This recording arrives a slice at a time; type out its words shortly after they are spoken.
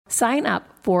Sign up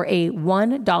for a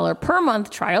 $1 per month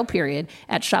trial period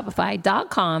at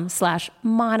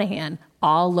shopify.com/Monahan,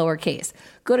 all lowercase.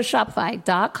 Go to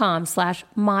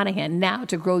shopify.com/Monahan now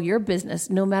to grow your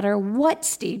business no matter what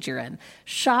stage you're in.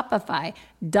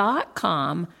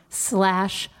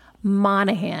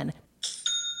 Shopify.com/Monahan.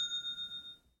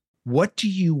 What do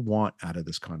you want out of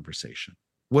this conversation?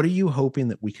 What are you hoping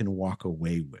that we can walk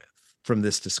away with from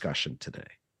this discussion today?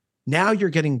 Now you're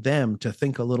getting them to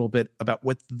think a little bit about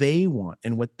what they want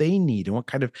and what they need and what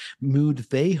kind of mood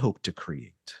they hope to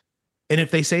create. And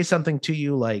if they say something to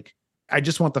you like, I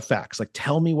just want the facts, like,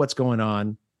 tell me what's going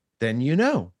on, then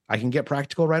I can get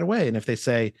practical right away. And if they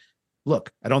say,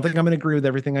 look, I don't think I'm going to agree with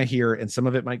everything I hear, and some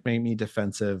of it might make me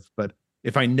defensive, but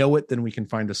if I know it, then we can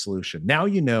find a solution. Now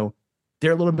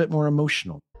they're a little bit more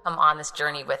emotional. Come on this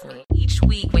journey with me. Each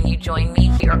week when you join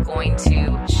me, we are going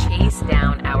to chase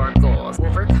down our goals,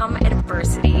 overcome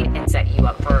adversity, and set you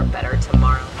up for a better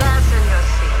tomorrow. Fasten your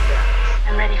seatbelts.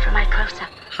 I'm ready for my close-up.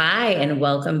 Hi, and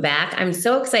welcome back. I'm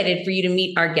so excited for you to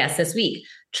meet our guest this week.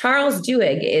 Charles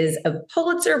Duhigg is a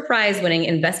Pulitzer Prize-winning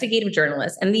investigative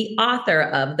journalist and the author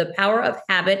of The Power of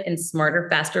Habit and Smarter,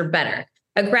 Faster, Better,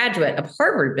 a graduate of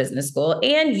Harvard Business School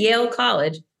and Yale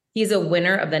College. He's a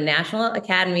winner of the National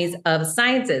Academies of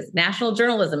Sciences, National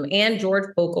Journalism, and George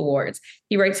Polk Awards.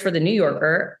 He writes for The New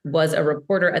Yorker, was a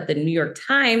reporter at the New York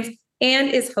Times, and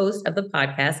is host of the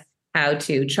podcast, How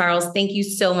To. Charles, thank you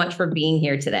so much for being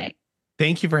here today.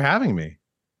 Thank you for having me.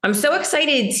 I'm so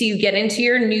excited to get into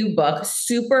your new book,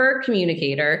 Super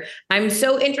Communicator. I'm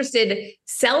so interested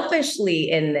selfishly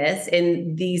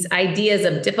in these ideas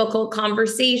of difficult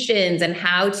conversations and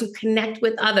how to connect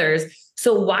with others.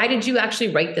 So why did you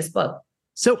actually write this book?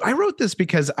 So I wrote this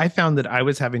because I found that I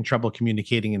was having trouble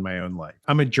communicating in my own life.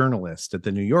 I'm a journalist at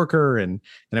the New Yorker and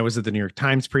I was at the New York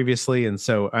Times previously. And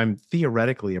so I'm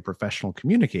theoretically a professional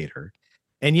communicator.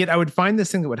 And yet I would find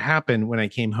this thing that would happen when I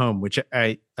came home, which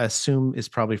I assume is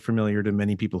probably familiar to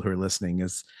many people who are listening,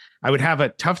 is I would have a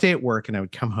tough day at work and I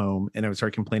would come home and I would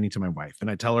start complaining to my wife.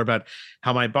 And I'd tell her about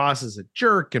how my boss is a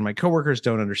jerk and my coworkers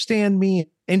don't understand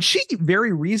me. And she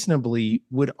very reasonably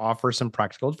would offer some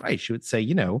practical advice. She would say,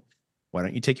 why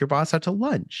don't you take your boss out to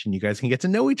lunch and you guys can get to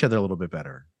know each other a little bit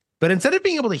better? But instead of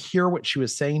being able to hear what she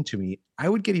was saying to me, I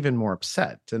would get even more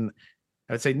upset. And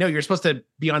I would say, no, you're supposed to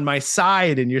be on my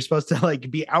side and you're supposed to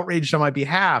be outraged on my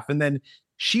behalf. And then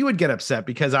she would get upset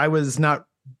because I was not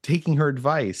taking her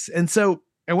advice. And so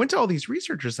I went to all these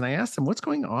researchers and I asked them, what's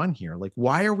going on here?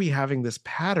 Why are we having this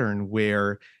pattern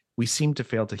where we seem to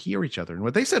fail to hear each other? And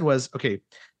what they said was, okay,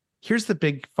 here's the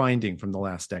big finding from the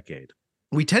last decade.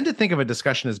 We tend to think of a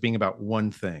discussion as being about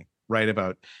one thing, right?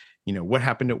 About, what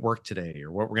happened at work today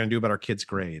or what we're going to do about our kids'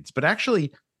 grades. But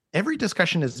actually, every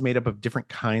discussion is made up of different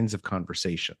kinds of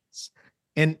conversations.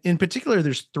 And in particular,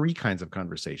 there's three kinds of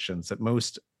conversations that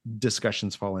most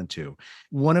discussions fall into.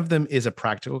 One of them is a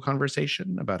practical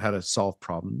conversation about how to solve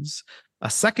problems. A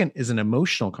second is an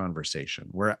emotional conversation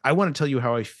where I want to tell you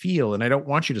how I feel and I don't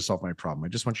want you to solve my problem. I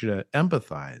just want you to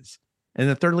empathize. And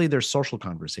then thirdly, there's social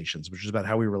conversations, which is about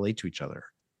how we relate to each other.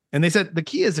 And they said the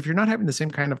key is if you're not having the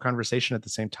same kind of conversation at the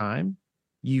same time,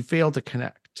 you fail to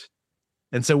connect.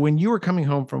 And so when you were coming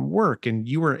home from work and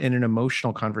you were in an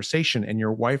emotional conversation and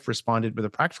your wife responded with a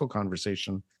practical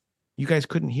conversation, you guys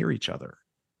couldn't hear each other.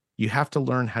 You have to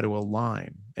learn how to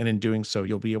align. And in doing so,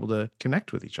 you'll be able to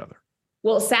connect with each other.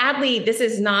 Well, sadly, this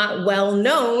is not well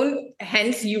known,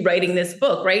 hence you writing this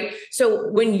book, right?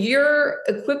 So when you're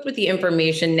equipped with the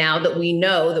information now that we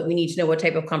know that we need to know what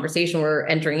type of conversation we're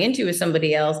entering into with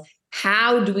somebody else,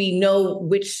 how do we know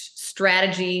which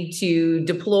strategy to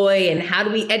deploy and how do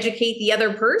we educate the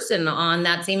other person on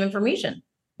that same information?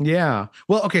 Yeah.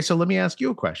 Well, okay. So let me ask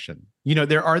you a question.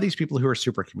 There are these people who are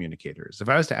super communicators. If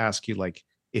I was to ask you,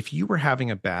 if you were having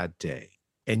a bad day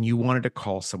and you wanted to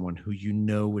call someone who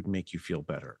would make you feel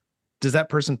better, does that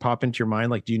person pop into your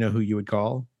mind? Do you know who you would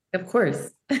call? Of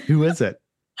course. Who is it?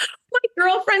 My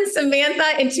girlfriend, Samantha.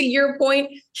 And to your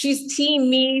point, she's team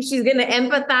me. She's going to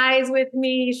empathize with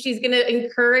me. She's going to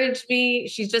encourage me.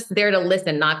 She's just there to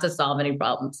listen, not to solve any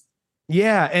problems.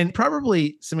 Yeah. And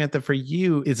probably Samantha, for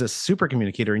you, is a super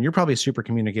communicator, and you're probably a super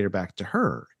communicator back to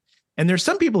her. And there's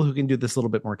some people who can do this a little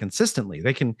bit more consistently.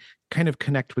 They can kind of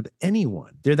connect with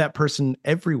anyone. They're that person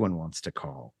everyone wants to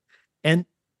call. And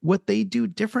what they do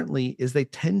differently is they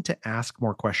tend to ask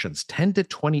more questions, 10 to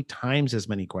 20 times as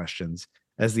many questions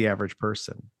as the average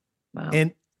person. Wow.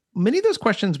 And many of those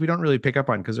questions we don't really pick up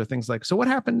on because they're things like, so what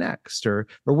happened next? Or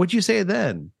what'd you say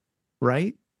then?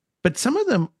 Right? But some of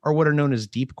them are what are known as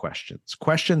deep questions,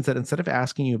 questions that instead of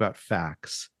asking you about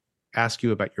facts, ask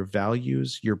you about your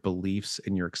values, your beliefs,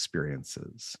 and your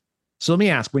experiences. So let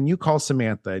me ask, when you call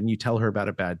Samantha and you tell her about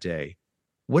a bad day,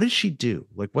 what does she do?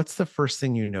 Like, what's the first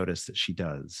thing you notice that she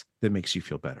does that makes you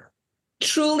feel better?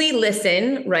 Truly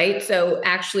listen, right? So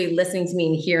actually listening to me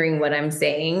and hearing what I'm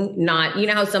saying, not, you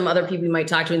know how some other people you might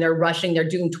talk to and they're rushing, they're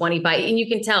doing 25, and you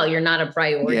can tell you're not a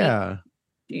priority. Yeah.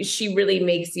 She really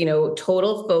makes,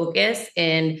 total focus,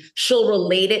 and she'll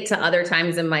relate it to other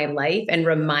times in my life and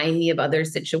remind me of other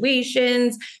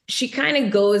situations. She kind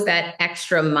of goes that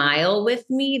extra mile with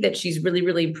me, that she's really,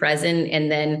 really present,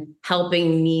 and then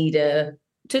helping me to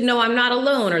know I'm not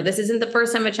alone, or this isn't the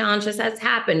first time a challenge this has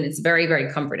happened. It's very,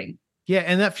 very comforting. Yeah.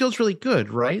 And that feels really good,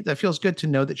 right? That feels good to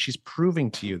know that she's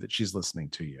proving to you that she's listening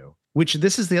to you, which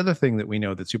this is the other thing that we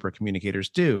know that super communicators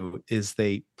do is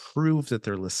they prove that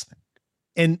they're listening.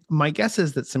 And my guess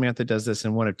is that Samantha does this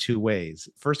in one of two ways.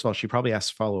 First of all, she probably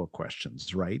asks follow-up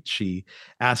questions, right? She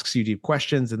asks you deep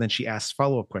questions, and then she asks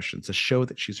follow-up questions to show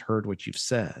that she's heard what you've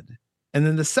said. And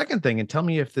then the second thing, and tell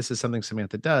me if this is something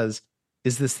Samantha does,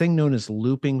 is this thing known as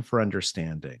looping for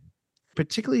understanding.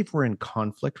 Particularly if we're in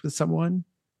conflict with someone,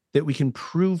 that we can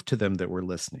prove to them that we're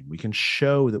listening. We can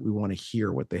show that we want to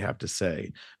hear what they have to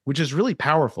say, which is really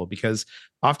powerful because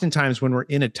oftentimes when we're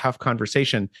in a tough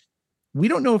conversation, we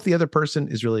don't know if the other person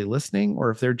is really listening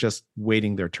or if they're just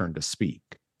waiting their turn to speak.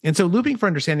 And so looping for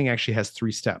understanding actually has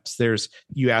 3 steps. There's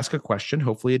you ask a question,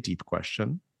 hopefully a deep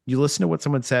question. You listen to what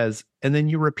someone says, and then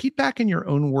you repeat back in your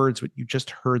own words what you just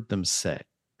heard them say.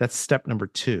 That's step number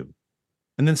 2.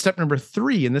 And then step number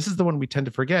 3, and this is the one we tend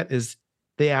to forget, is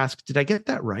they ask, did I get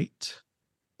that right?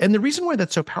 And the reason why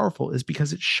that's so powerful is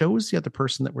because it shows the other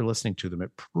person that we're listening to them.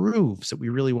 It proves that we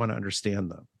really want to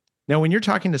understand them. Now, when you're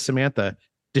talking to Samantha,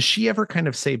 does she ever kind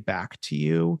of say back to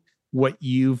you what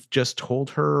you've just told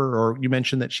her? Or you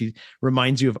mentioned that she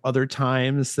reminds you of other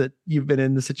times that you've been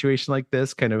in the situation like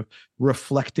this, kind of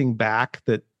reflecting back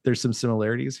that there's some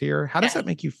similarities here. How does that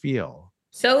make you feel?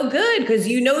 So good, because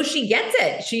she gets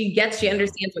it. She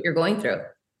understands what you're going through.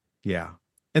 Yeah.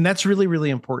 And that's really,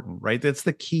 really important, right? That's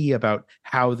the key about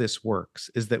how this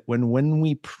works, is that when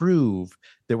we prove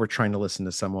that we're trying to listen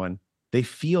to someone, they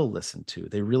feel listened to.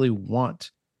 They really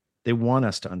want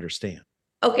us to understand.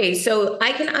 Okay, so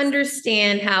I can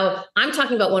understand how I'm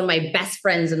talking about one of my best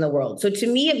friends in the world. So to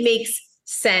me, it makes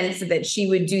sense that she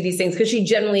would do these things because she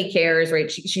genuinely cares,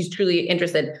 right? She's truly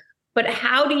interested. But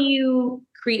how do you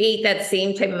create that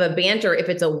same type of a banter if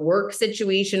it's a work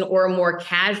situation or a more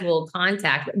casual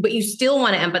contact, but you still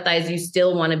want to empathize, you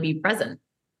still want to be present?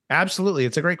 Absolutely.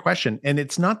 It's a great question. And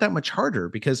it's not that much harder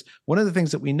because one of the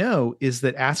things that we know is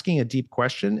that asking a deep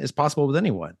question is possible with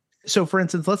anyone. So for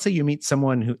instance, let's say you meet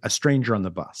a stranger on the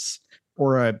bus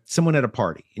or someone at a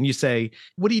party and you say,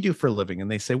 what do you do for a living?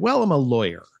 And they say, well, I'm a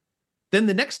lawyer. Then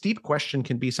the next deep question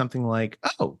can be something like,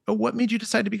 oh, what made you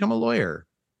decide to become a lawyer?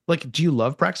 Like, do you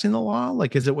love practicing the law?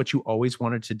 Like, is it what you always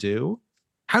wanted to do?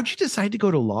 How'd you decide to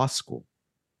go to law school?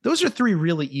 Those are 3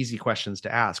 really easy questions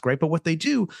to ask, right? But what they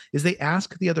do is they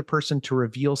ask the other person to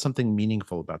reveal something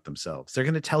meaningful about themselves. They're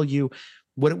going to tell you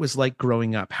what it was like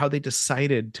growing up, how they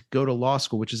decided to go to law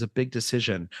school, which is a big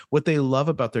decision, what they love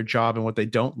about their job and what they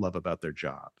don't love about their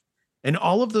job. And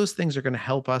all of those things are going to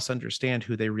help us understand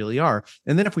who they really are.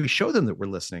 And then if we show them that we're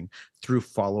listening through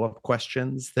follow-up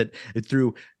questions,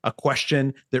 through a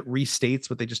question that restates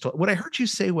what they just told. What I heard you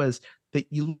say was that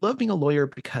you love being a lawyer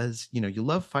because, you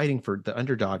love fighting for the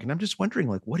underdog. And I'm just wondering,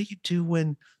 like, what do you do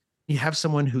when you have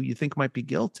someone who you think might be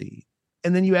guilty?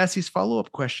 And then you ask these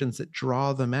follow-up questions that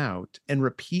draw them out and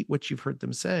repeat what you've heard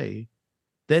them say.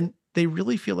 Then they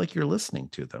really feel like you're listening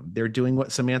to them. They're doing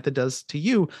what Samantha does to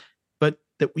you, but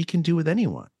that we can do with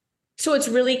anyone. So it's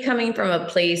really coming from a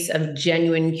place of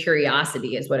genuine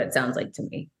curiosity is what it sounds like to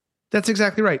me. That's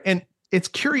exactly right. And it's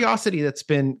curiosity that's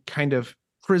been kind of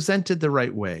presented the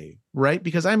right way, right?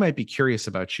 Because I might be curious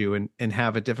about you and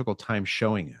have a difficult time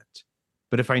showing it.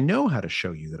 But if I know how to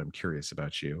show you that I'm curious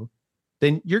about you,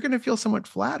 then you're going to feel somewhat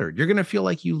flattered. You're going to feel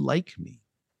like you like me,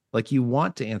 like you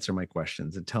want to answer my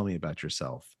questions and tell me about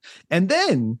yourself. And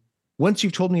then once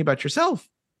you've told me about yourself,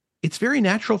 it's very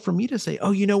natural for me to say,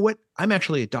 oh, you know what? I'm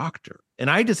actually a doctor.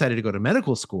 And I decided to go to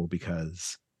medical school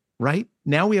because, right?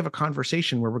 Now we have a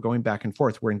conversation where we're going back and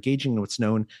forth. We're engaging in what's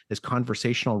known as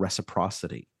conversational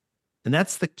reciprocity. And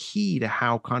that's the key to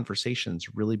how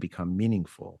conversations really become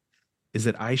meaningful, is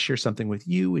that I share something with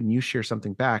you and you share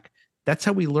something back. That's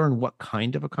how we learn what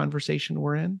kind of a conversation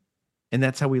we're in. And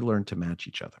that's how we learn to match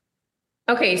each other.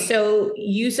 Okay, so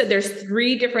you said there's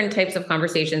 3 different types of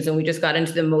conversations and we just got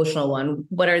into the emotional one.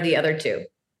 What are the other 2?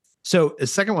 So the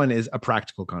second one is a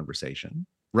practical conversation,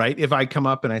 right? If I come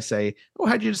up and I say, oh,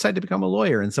 how'd you decide to become a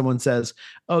lawyer? And someone says,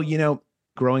 oh,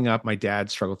 growing up, my dad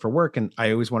struggled for work and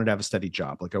I always wanted to have a steady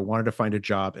job. Like I wanted to find a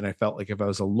job. And I felt like if I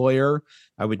was a lawyer,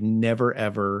 I would never,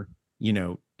 ever,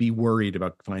 be worried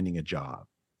about finding a job.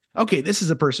 Okay, this is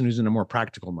a person who's in a more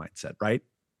practical mindset, right?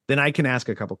 Then I can ask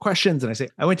a couple questions and I say,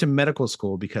 I went to medical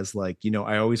school because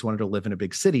I always wanted to live in a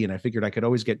big city and I figured I could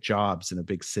always get jobs in a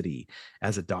big city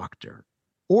as a doctor.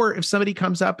 Or if somebody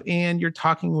comes up and you're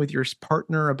talking with your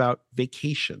partner about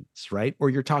vacations, right? Or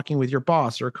you're talking with your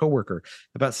boss or a coworker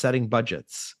about setting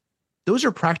budgets. Those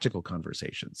are practical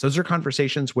conversations. Those are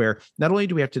conversations where not only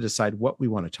do we have to decide what we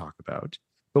want to talk about,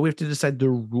 but we have to decide the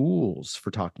rules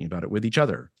for talking about it with each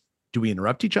other. Do we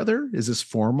interrupt each other? Is this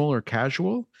formal or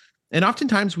casual? And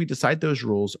oftentimes we decide those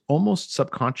rules almost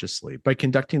subconsciously by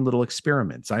conducting little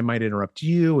experiments. I might interrupt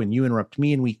you and you interrupt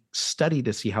me, and we study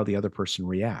to see how the other person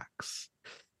reacts.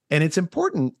 And it's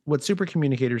important, what super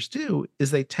communicators do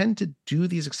is they tend to do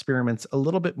these experiments a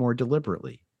little bit more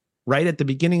deliberately. Right at the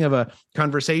beginning of a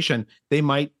conversation, they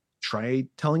might try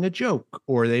telling a joke,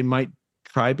 or they might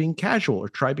try being casual or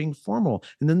try being formal.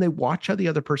 And then they watch how the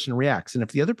other person reacts. And if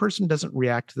the other person doesn't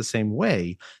react the same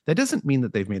way, that doesn't mean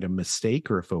that they've made a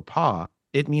mistake or a faux pas.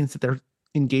 It means that they're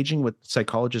engaging what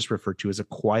psychologists refer to as a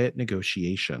quiet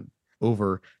negotiation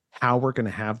over how we're going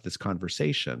to have this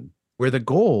conversation, where the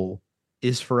goal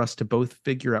is for us to both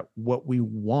figure out what we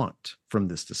want from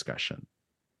this discussion.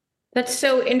 That's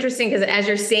so interesting because as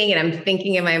you're saying it, I'm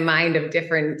thinking in my mind of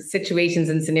different situations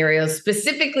and scenarios,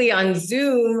 specifically on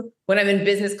Zoom when I'm in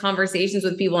business conversations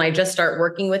with people and I just start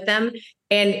working with them.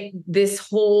 And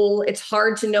it's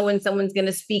hard to know when someone's going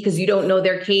to speak because you don't know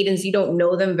their cadence, you don't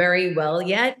know them very well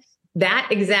yet. That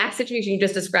exact situation you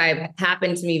just described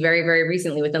happened to me very, very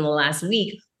recently within the last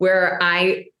week, where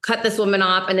I cut this woman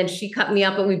off and then she cut me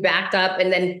up and we backed up.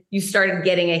 And then you started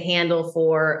getting a handle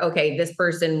for, okay, this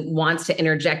person wants to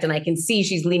interject and I can see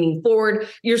she's leaning forward.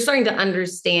 You're starting to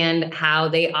understand how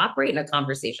they operate in a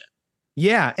conversation.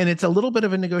 Yeah. And it's a little bit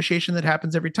of a negotiation that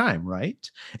happens every time, right?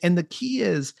 And the key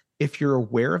is, if you're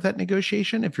aware of that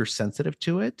negotiation, if you're sensitive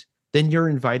to it, then you're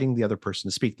inviting the other person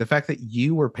to speak. The fact that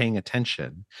you were paying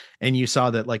attention and you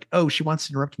saw that she wants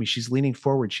to interrupt me. She's leaning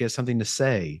forward. She has something to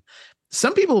say.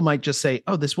 Some people might just say,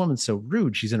 oh, this woman's so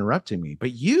rude. She's interrupting me.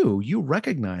 But you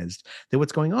recognized that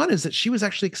what's going on is that she was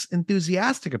actually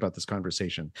enthusiastic about this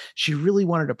conversation. She really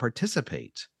wanted to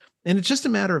participate. And it's just a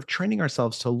matter of training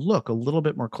ourselves to look a little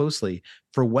bit more closely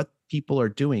for what people are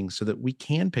doing so that we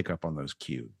can pick up on those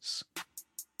cues.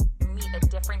 Meet a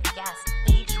different guest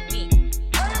each week.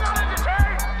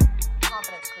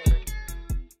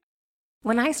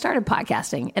 When I started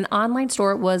podcasting, an online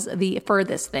store was the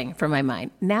furthest thing from my mind.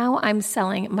 Now I'm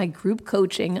selling my group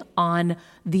coaching on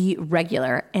the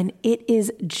regular, and it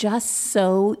is just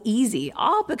so easy,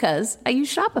 all because I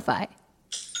use Shopify.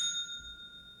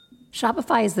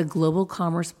 Shopify is the global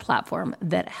commerce platform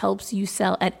that helps you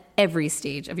sell at every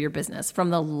stage of your business,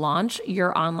 from the launch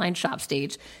your online shop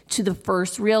stage to the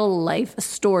first real life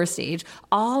store stage,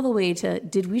 all the way to,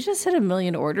 did we just hit 1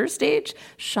 million orders stage?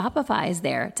 Shopify is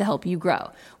there to help you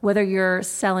grow. Whether you're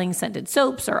selling scented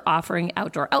soaps or offering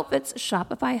outdoor outfits,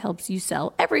 Shopify helps you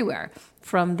sell everywhere.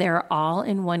 From their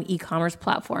all-in-one e-commerce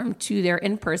platform to their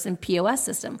in-person POS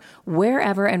system,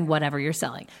 wherever and whatever you're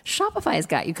selling, Shopify's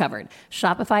got you covered.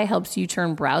 Shopify helps you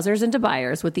turn browsers into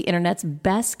buyers with the internet's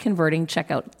best converting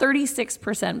checkout,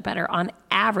 36% better on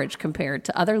average compared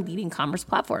to other leading commerce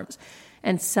platforms.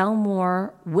 And sell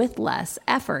more with less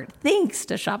effort thanks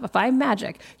to Shopify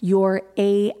Magic, your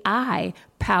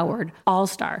AI-powered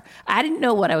all-star. I didn't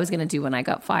know what I was going to do when I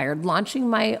got fired. Launching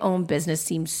my own business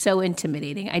seemed so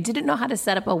intimidating. I didn't know how to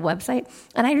set up a website,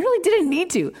 and I really didn't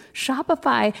need to.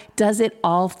 Shopify does it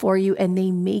all for you, and they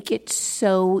make it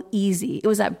so easy. It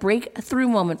was that breakthrough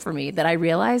moment for me that I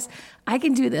realized I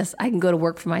can do this. I can go to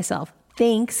work for myself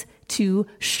thanks to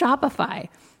Shopify.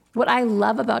 What I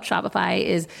love about Shopify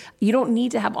is you don't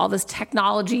need to have all this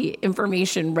technology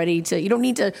information you don't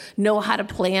need to know how to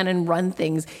plan and run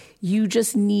things. You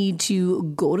just need to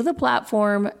go to the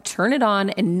platform, turn it on,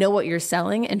 and know what you're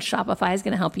selling, and Shopify is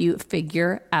going to help you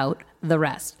figure out the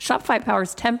rest. Shopify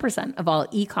powers 10% of all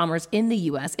e-commerce in the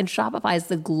US, and Shopify is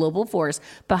the global force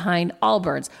behind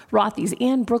Allbirds, Rothy's,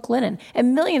 and Brooklinen,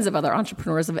 and millions of other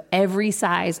entrepreneurs of every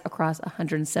size across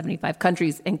 175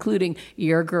 countries, including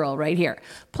your girl right here.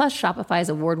 Plus, Shopify's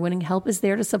award-winning help is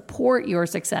there to support your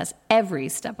success every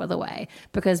step of the way,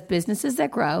 because businesses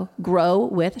that grow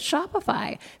with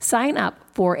Shopify. Sign up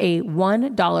for a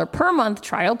 $1 per month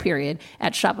trial period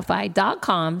at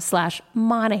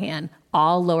shopify.com/Monahan,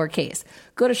 all lowercase.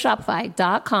 Go to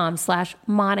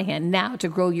shopify.com/Monahan now to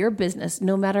grow your business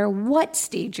no matter what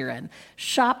stage you're in.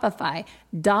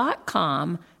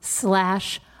 Shopify.com/Monahan.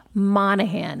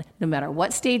 Monahan. No matter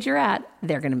what stage you're at,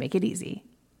 they're going to make it easy.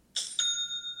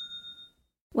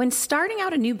 When starting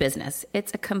out a new business,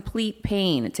 it's a complete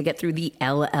pain to get through the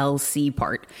LLC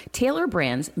part. Tailor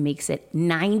Brands makes it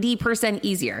 90%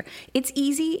 easier. It's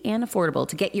easy and affordable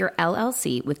to get your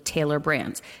LLC with Tailor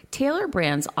Brands. Tailor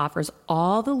Brands offers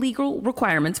all the legal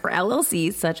requirements for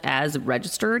LLCs, such as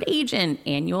registered agent,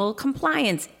 annual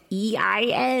compliance,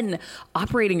 EIN,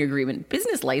 operating agreement,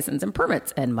 business license, and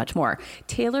permits, and much more.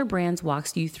 Tailor Brands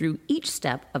walks you through each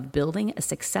step of building a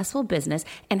successful business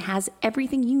and has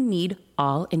everything you need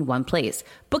all in one place.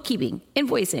 Bookkeeping,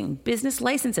 invoicing, business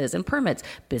licenses and permits,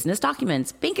 business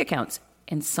documents, bank accounts,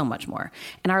 and so much more.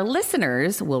 And our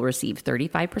listeners will receive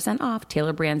 35% off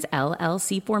Tailor Brands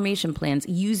LLC formation plans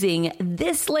using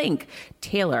this link,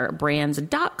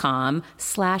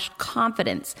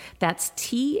 tailorbrands.com/confidence. That's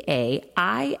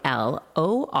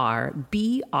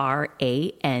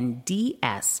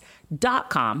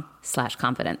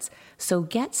TAILORBRANDS.com/confidence. So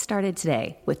get started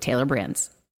today with Tailor Brands.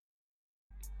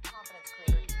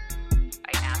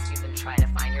 I asked you to try to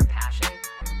find your passion.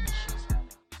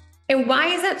 And why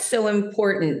is that so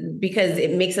important? Because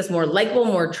it makes us more likable,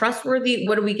 more trustworthy.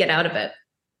 What do we get out of it?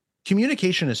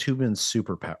 Communication is human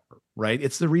superpower, right?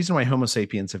 It's the reason why Homo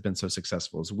sapiens have been so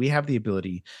successful is we have the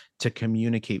ability to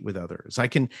communicate with others. I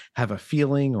can have a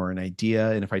feeling or an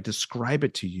idea, and if I describe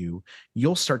it to you,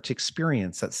 you'll start to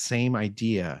experience that same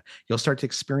idea. You'll start to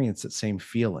experience that same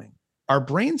feeling. Our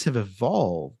brains have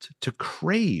evolved to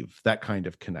crave that kind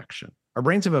of connection. Our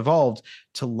brains have evolved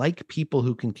to like people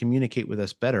who can communicate with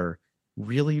us better,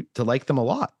 really to like them a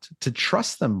lot, to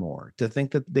trust them more, to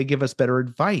think that they give us better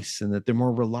advice and that they're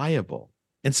more reliable.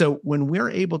 And so when we're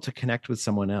able to connect with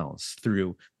someone else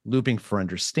through looping for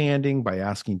understanding, by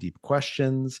asking deep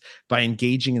questions, by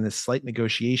engaging in this slight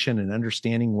negotiation and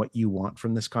understanding what you want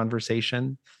from this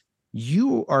conversation,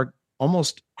 you are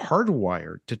almost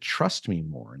hardwired to trust me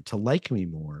more and to like me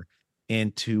more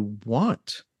and to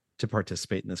want to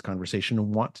participate in this conversation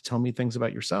and want to tell me things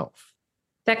about yourself.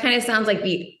 That kind of sounds like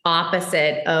the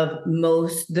opposite of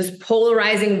this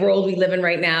polarizing world we live in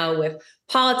right now with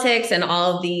politics and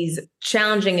all of these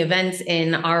challenging events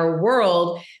in our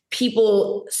world.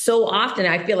 People so often,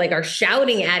 I feel like, are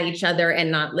shouting at each other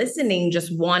and not listening,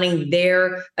 just wanting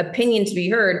their opinion to be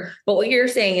heard. But what you're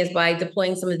saying is by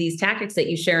deploying some of these tactics that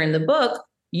you share in the book,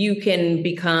 you can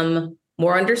become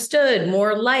more understood,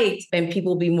 more liked, and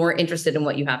people will be more interested in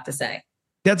what you have to say.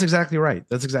 That's exactly right.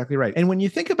 That's exactly right. And when you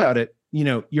think about it,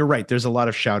 you're right. There's a lot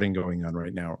of shouting going on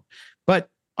right now. But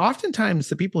oftentimes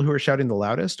the people who are shouting the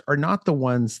loudest are not the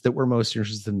ones that we're most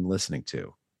interested in listening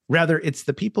to. Rather, it's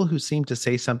the people who seem to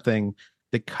say something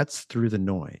that cuts through the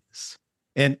noise.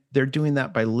 And they're doing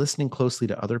that by listening closely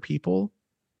to other people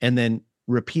and then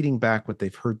repeating back what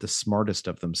they've heard the smartest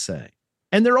of them say.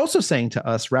 And they're also saying to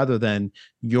us, rather than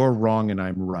you're wrong and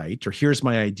I'm right, or here's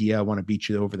my idea, I want to beat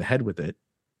you over the head with it,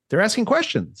 they're asking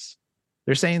questions.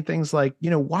 They're saying things like,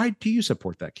 why do you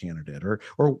support that candidate?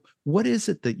 Or what is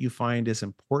it that you find is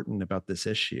important about this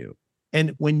issue?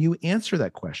 And when you answer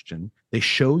that question, they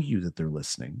show you that they're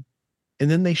listening. And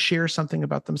then they share something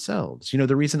about themselves.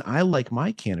 The reason I like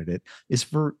my candidate is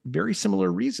for very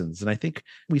similar reasons. And I think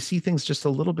we see things just a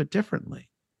little bit differently.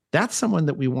 That's someone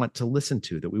that we want to listen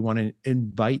to, that we want to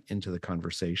invite into the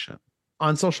conversation.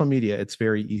 On social media, it's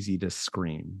very easy to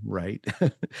scream, right?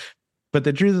 But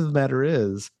the truth of the matter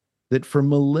is that for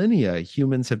millennia,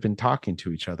 humans have been talking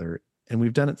to each other, and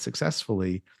we've done it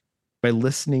successfully by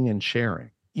listening and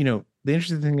sharing. The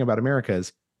interesting thing about America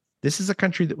is this is a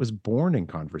country that was born in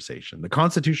conversation. The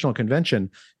Constitutional Convention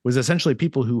was essentially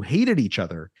people who hated each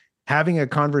other having a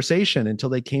conversation until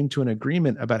they came to an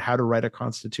agreement about how to write a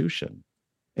constitution.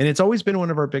 And it's always been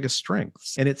one of our biggest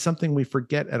strengths. And it's something we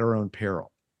forget at our own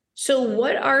peril. So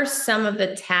what are some of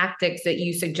the tactics that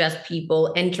you suggest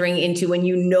people entering into when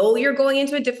you're going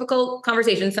into a difficult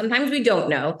conversation? Sometimes we don't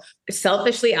know.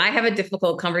 Selfishly, I have a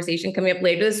difficult conversation coming up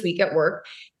later this week at work.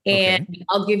 And okay,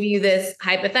 I'll give you this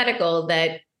hypothetical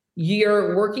that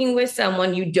you're working with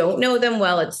someone, you don't know them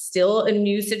well. It's still a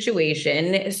new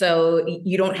situation. So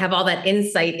you don't have all that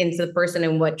insight into the person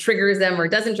and what triggers them or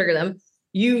doesn't trigger them.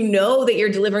 You know that you're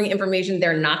delivering information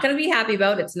they're not going to be happy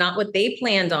about. It's not what they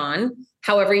planned on.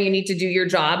 However, you need to do your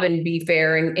job and be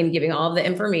fair in giving all of the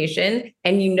information.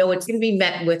 And it's going to be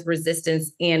met with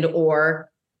resistance and or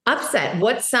upset.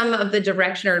 What's some of the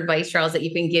direction or advice, Charles, that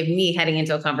you can give me heading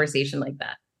into a conversation like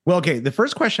that? Well, okay. The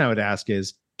first question I would ask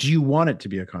is, do you want it to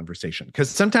be a conversation? Because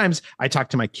sometimes I talk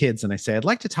to my kids and I say, I'd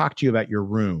like to talk to you about your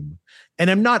room. And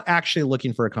I'm not actually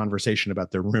looking for a conversation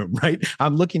about their room, right?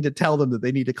 I'm looking to tell them that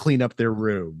they need to clean up their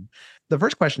room. The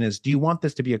first question is, do you want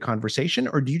this to be a conversation,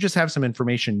 or do you just have some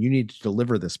information you need to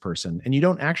deliver this person and you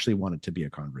don't actually want it to be a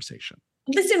conversation?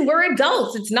 Listen, we're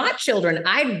adults. It's not children.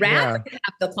 I'd rather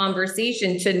have the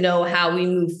conversation to know how we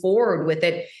move forward with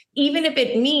it, even if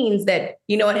it means that,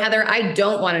 you know what, Heather, I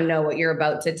don't want to know what you're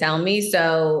about to tell me.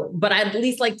 So, but I'd at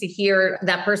least like to hear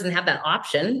that person have that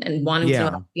option and wanting to know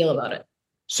how to feel about it.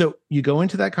 So you go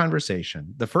into that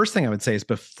conversation. The first thing I would say is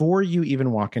before you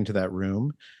even walk into that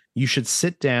room, you should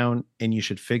sit down and you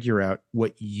should figure out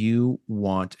what you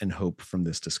want and hope from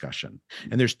this discussion.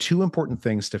 And there's two important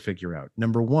things to figure out.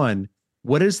 Number one,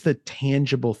 what is the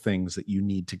tangible things that you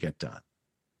need to get done?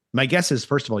 My guess is,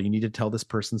 first of all, you need to tell this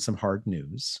person some hard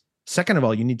news. Second of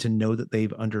all, you need to know that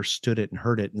they've understood it and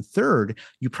heard it. And third,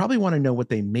 you probably want to know what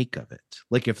they make of it.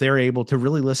 Like if they're able to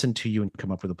really listen to you and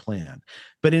come up with a plan.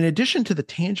 But in addition to the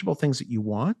tangible things that you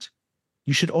want,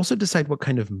 you should also decide what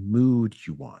kind of mood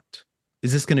you want.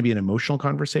 Is this going to be an emotional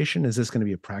conversation? Is this going to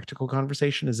be a practical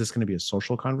conversation? Is this going to be a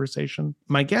social conversation?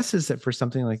 My guess is that for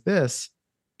something like this,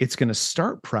 it's going to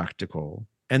start practical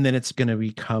and then it's going to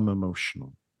become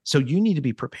emotional. So you need to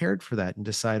be prepared for that and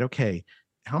decide, okay,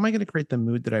 how am I going to create the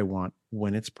mood that I want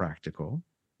when it's practical?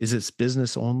 Is this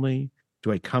business only?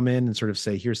 Do I come in and sort of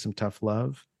say, here's some tough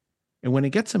love? And when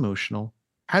it gets emotional,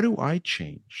 how do I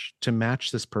change to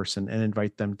match this person and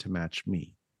invite them to match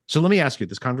me? So let me ask you,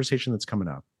 this conversation that's coming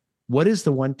up, what is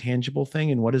the one tangible thing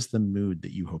and what is the mood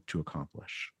that you hope to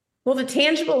accomplish? Well, the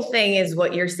tangible thing is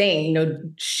what you're saying, you know,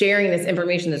 sharing this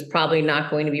information that's probably not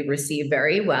going to be received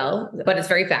very well, but it's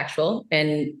very factual.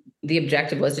 And the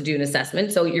objective was to do an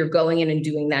assessment. So you're going in and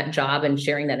doing that job and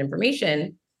sharing that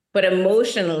information. But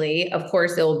emotionally, of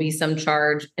course, there will be some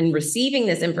charge in receiving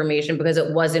this information because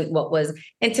it wasn't what was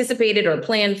anticipated or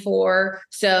planned for.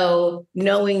 So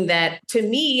knowing that, to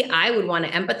me, I would want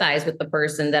to empathize with the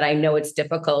person that I know it's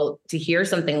difficult to hear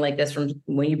something like this from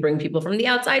when you bring people from the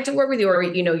outside to work with you, or,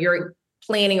 you know, you're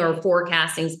planning or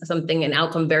forecasting something, an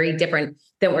outcome very different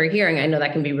than we're hearing. I know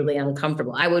that can be really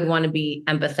uncomfortable. I would want to be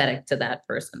empathetic to that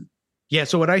person. Yeah.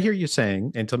 So what I hear you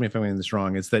saying, and tell me if I'm getting this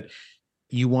wrong, is that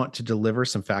you want to deliver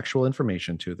some factual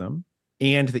information to them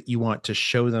and that you want to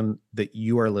show them that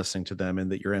you are listening to them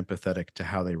and that you're empathetic to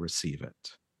how they receive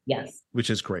it. Yes. Which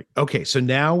is great. Okay. So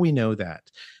now we know that.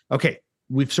 Okay.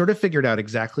 We've sort of figured out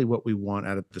exactly what we want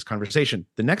out of this conversation.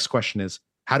 The next question is,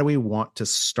 how do we want to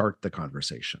start the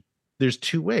conversation? There's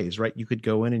two ways, right? You could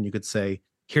go in and you could say,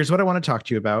 here's what I want to talk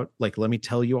to you about. Like, let me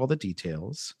tell you all the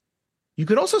details. You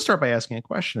could also start by asking a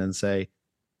question and say,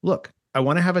 look, I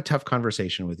want to have a tough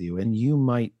conversation with you, and you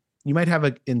might have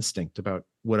an instinct about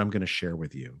what I'm going to share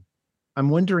with you. I'm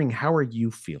wondering, how are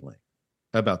you feeling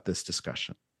about this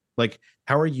discussion? Like,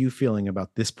 how are you feeling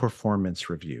about this performance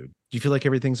review? Do you feel like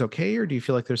everything's okay, or do you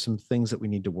feel like there's some things that we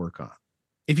need to work on?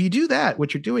 If you do that,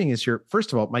 what you're doing is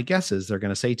first of all, my guess is they're going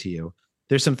to say to you,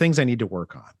 there's some things I need to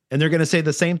work on. And they're going to say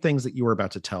the same things that you were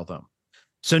about to tell them.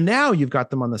 So now you've got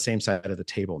them on the same side of the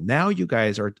table. Now you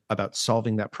guys are about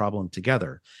solving that problem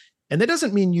together. And that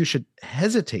doesn't mean you should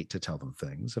hesitate to tell them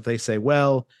things. If they say,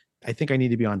 well, I think I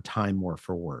need to be on time more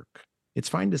for work, it's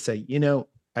fine to say, you know,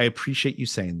 I appreciate you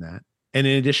saying that. And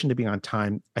in addition to being on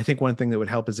time, I think one thing that would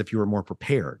help is if you were more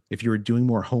prepared, if you were doing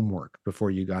more homework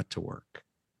before you got to work.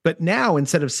 But now,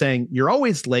 instead of saying you're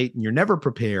always late and you're never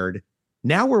prepared,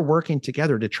 now we're working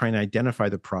together to try and identify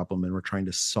the problem and we're trying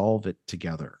to solve it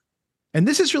together. And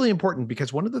this is really important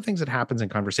because one of the things that happens in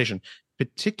conversation,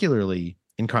 particularly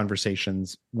in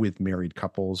conversations with married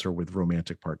couples or with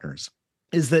romantic partners,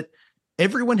 is that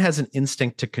everyone has an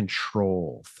instinct to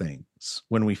control things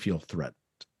when we feel threatened.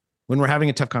 When we're having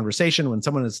a tough conversation, when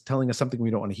someone is telling us something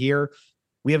we don't want to hear,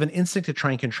 we have an instinct to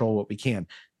try and control what we can.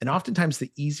 And oftentimes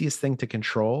the easiest thing to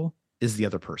control is the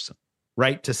other person,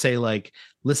 right? To say like,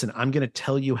 listen, I'm going to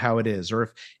tell you how it is.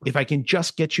 Or if I can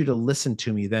just get you to listen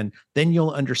to me, then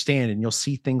you'll understand and you'll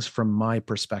see things from my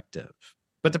perspective.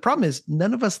 But the problem is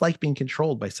none of us like being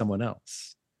controlled by someone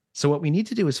else. So what we need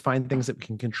to do is find things that we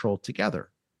can control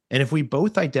together. And if we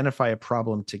both identify a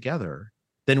problem together,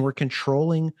 then we're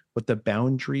controlling what the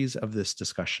boundaries of this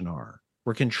discussion are.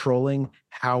 We're controlling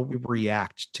how we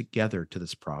react together to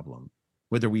this problem,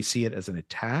 whether we see it as an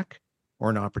attack or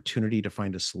an opportunity to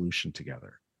find a solution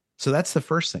together. So that's the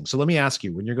first thing. So let me ask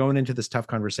you, when you're going into this tough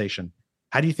conversation,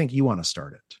 how do you think you want to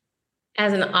start it?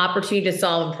 As an opportunity to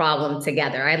solve a problem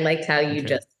together. I liked how you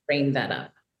just framed that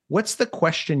up. What's the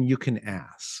question you can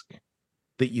ask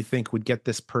that you think would get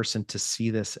this person to see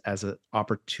this as an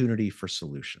opportunity for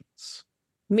solutions?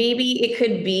 Maybe it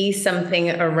could be something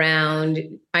around,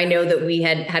 I know that we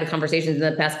had conversations in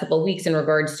the past couple of weeks in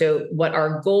regards to what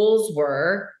our goals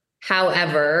were.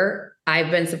 However, I've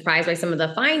been surprised by some of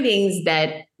the findings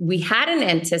that we hadn't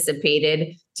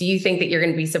anticipated. Do you think that you're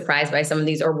going to be surprised by some of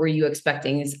these, or were you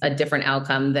expecting a different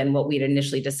outcome than what we'd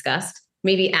initially discussed?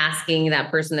 Maybe asking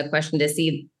that person the question to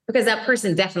see, because that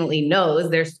person definitely knows.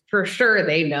 There's for sure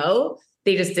they know.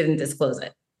 They just didn't disclose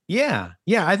it. Yeah.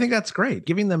 Yeah. I think that's great.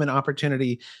 Giving them an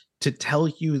opportunity to tell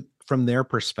you from their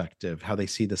perspective how they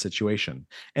see the situation.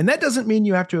 And that doesn't mean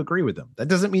you have to agree with them. That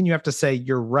doesn't mean you have to say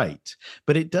you're right.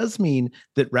 But it does mean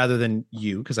that rather than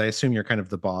you, because I assume you're kind of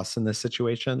the boss in this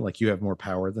situation, like you have more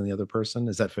power than the other person.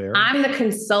 Is that fair? I'm the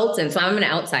consultant, so I'm an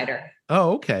outsider.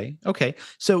 Oh, okay. Okay.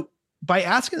 So by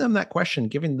asking them that question,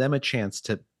 giving them a chance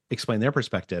to explain their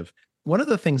perspective, one of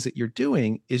the things that you're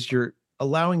doing is you're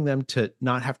allowing them to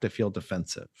not have to feel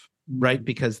defensive, right?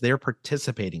 Because they're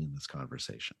participating in this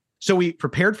conversation. So we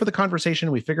prepared for the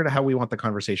conversation. We figured out how we want the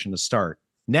conversation to start.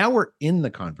 Now we're in the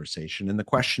conversation. And the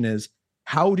question is,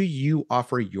 how do you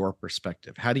offer your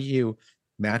perspective? How do you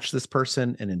match this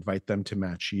person and invite them to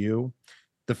match you?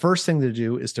 The first thing to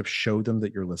do is to show them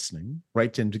that you're listening,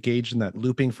 right? To engage in that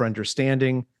looping for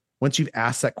understanding. Once you've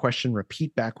asked that question,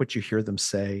 repeat back what you hear them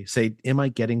say. Say, am I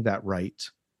getting that right?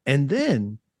 And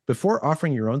then before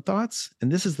offering your own thoughts,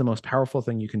 and this is the most powerful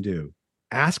thing you can do,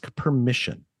 ask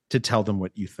permission to tell them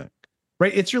what you think,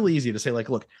 right? It's really easy to say, like,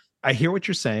 look, I hear what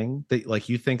you're saying, that like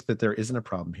you think that there isn't a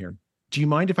problem here. Do you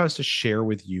mind if I was to share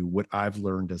with you what I've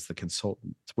learned as the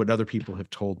consultant, what other people have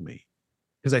told me?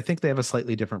 Because I think they have a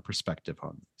slightly different perspective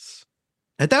on this.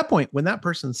 At that point, when that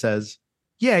person says,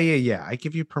 yeah, I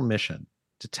give you permission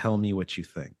to tell me what you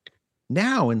think.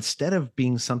 Now, instead of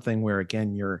being something where,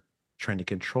 again, you're trying to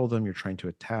control them, you're trying to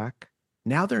attack,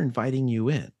 now they're inviting you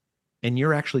in and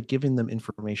you're actually giving them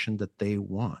information that they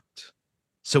want.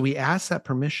 So we ask that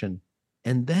permission.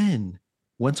 And then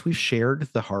once we've shared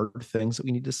the hard things that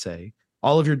we need to say,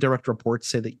 all of your direct reports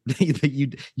say that,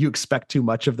 that you expect too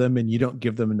much of them and you don't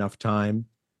give them enough time.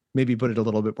 Maybe put it a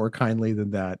little bit more kindly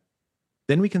than that.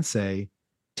 Then we can say,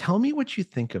 tell me what you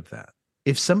think of that.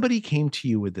 If somebody came to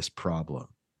you with this problem,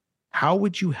 how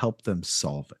would you help them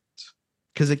solve it?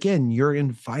 Because again, you're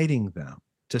inviting them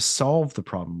to solve the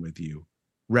problem with you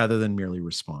rather than merely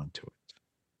respond to it.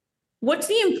 What's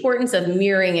the importance of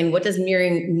mirroring and what does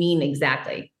mirroring mean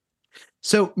exactly?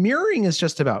 So mirroring is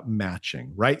just about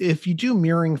matching, right? If you do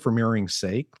mirroring for mirroring's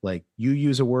sake, like you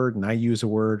use a word and I use a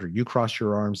word, or you cross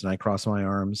your arms and I cross my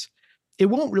arms, it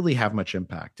won't really have much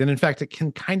impact. And in fact, it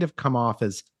can kind of come off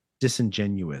as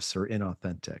disingenuous or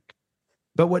inauthentic.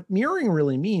 But what mirroring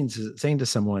really means is saying to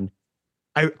someone,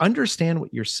 I understand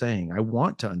what you're saying. I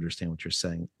want to understand what you're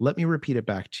saying. Let me repeat it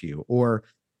back to you. Or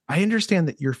I understand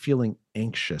that you're feeling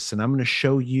anxious, and I'm going to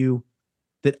show you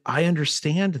that I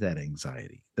understand that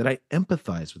anxiety, that I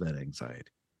empathize with that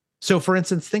anxiety. So for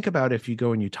instance, think about if you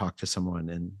go and you talk to someone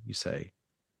and you say,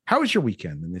 how was your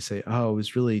weekend? And they say, oh, it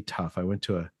was really tough. I went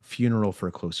to a funeral for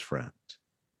a close friend.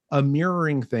 A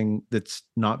mirroring thing that's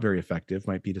not very effective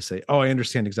might be to say, oh, I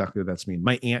understand exactly what that's mean.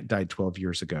 My aunt died 12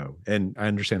 years ago, and I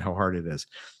understand how hard it is.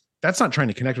 That's not trying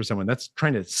to connect with someone. That's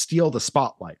trying to steal the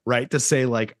spotlight, right? To say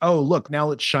like, oh, look, now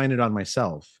let's shine it on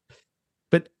myself.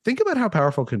 But think about how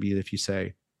powerful it can be if you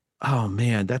say, oh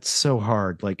man, that's so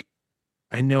hard. Like,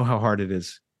 I know how hard it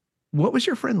is. What was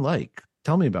your friend like?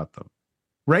 Tell me about them,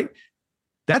 right?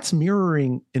 That's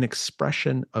mirroring an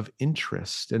expression of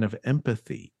interest and of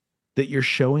empathy, that you're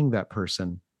showing that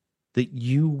person that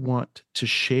you want to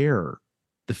share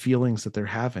the feelings that they're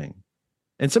having.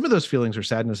 And some of those feelings are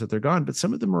sadness that they're gone, but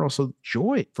some of them are also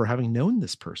joy for having known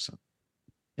this person.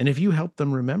 And if you help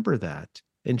them remember that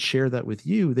and share that with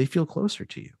you, they feel closer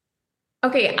to you.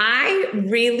 Okay, I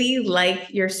really like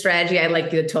your strategy. I like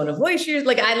the tone of voice.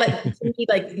 Like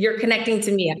you're connecting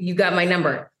to me. You got my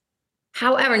number.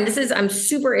 However, and I'm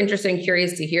super interested and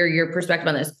curious to hear your perspective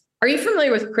on this. Are you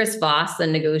familiar with Chris Voss, the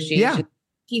negotiation? Yeah.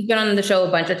 He's been on the show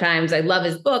a bunch of times. I love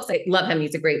his books. I love him.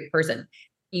 He's a great person.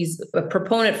 He's a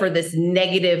proponent for this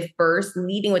negative first,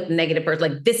 leading with the negative first.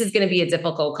 Like, this is going to be a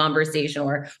difficult conversation,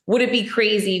 or would it be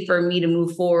crazy for me to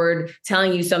move forward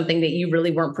telling you something that you really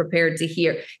weren't prepared to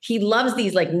hear? He loves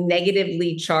these like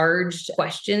negatively charged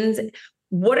questions.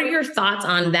 What are your thoughts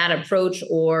on that approach,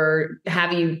 or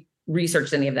have you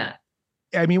researched any of that?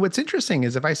 I mean, what's interesting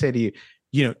is if I say to you,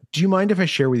 do you mind if I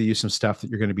share with you some stuff that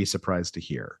you're going to be surprised to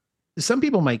hear? Some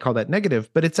people might call that negative,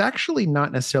 but it's actually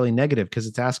not necessarily negative because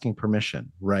it's asking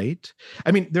permission, right?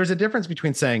 I mean, there's a difference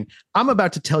between saying, I'm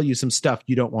about to tell you some stuff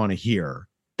you don't want to hear.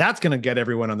 That's going to get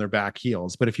everyone on their back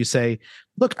heels. But if you say,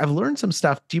 look, I've learned some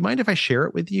stuff. Do you mind if I share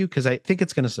it with you? Because I think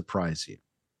it's going to surprise you.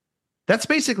 That's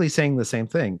basically saying the same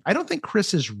thing. I don't think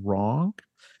Chris is wrong.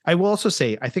 I will also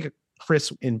say, I think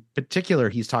Chris in particular,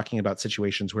 he's talking about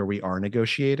situations where we are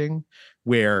negotiating,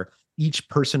 where each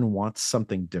person wants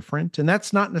something different. And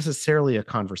that's not necessarily a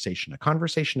conversation. A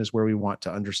conversation is where we want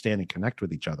to understand and connect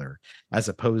with each other, as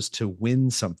opposed to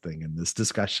win something in this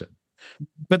discussion.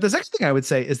 But the second thing I would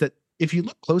say is that if you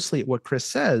look closely at what Chris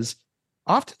says,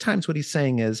 oftentimes what he's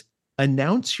saying is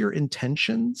announce your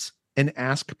intentions and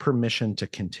ask permission to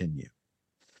continue.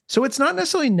 So it's not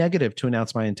necessarily negative to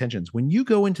announce my intentions. When you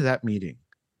go into that meeting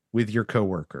with your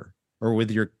coworker or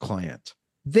with your client,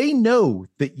 they know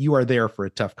that you are there for a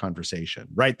tough conversation,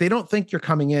 right? They don't think you're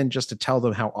coming in just to tell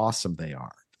them how awesome they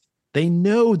are. They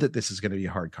know that this is going to be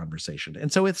a hard conversation.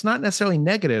 And so it's not necessarily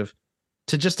negative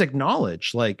to just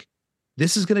acknowledge, like,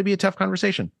 this is going to be a tough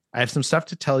conversation. I have some stuff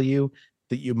to tell you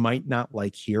that you might not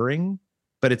like hearing,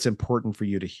 but it's important for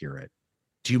you to hear it.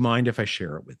 Do you mind if I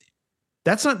share it with you?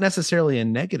 That's not necessarily a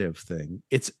negative thing.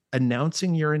 It's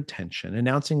announcing your intention,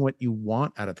 announcing what you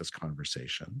want out of this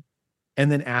conversation,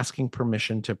 and then asking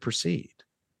permission to proceed.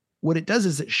 What it does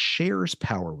is it shares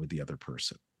power with the other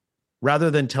person. Rather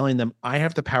than telling them, I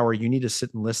have the power, you need to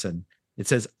sit and listen, it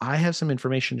says, I have some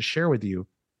information to share with you.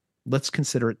 Let's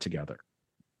consider it together.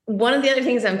 One of the other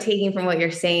things I'm taking from what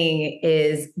you're saying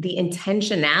is the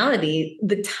intentionality,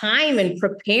 the time and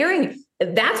preparing.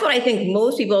 That's what I think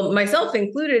most people, myself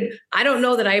included, I don't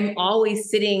know that I'm always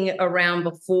sitting around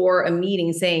before a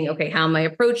meeting saying, okay, how am I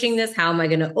approaching this? How am I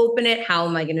going to open it? How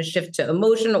am I going to shift to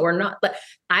emotion or not? But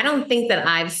I don't think that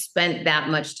I've spent that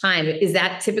much time. Is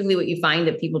that typically what you find,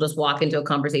 that people just walk into a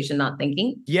conversation not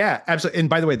thinking? Yeah, absolutely. And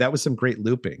by the way, that was some great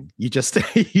looping. You just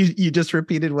you just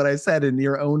repeated what I said in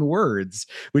your own words,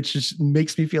 which just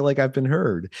makes me feel like I've been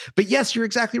heard. But yes, you're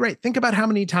exactly right. Think about how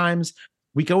many times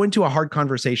we go into a hard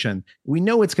conversation. We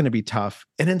know it's going to be tough.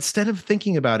 And instead of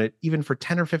thinking about it, even for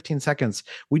 10 or 15 seconds,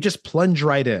 we just plunge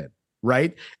right in,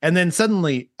 right? And then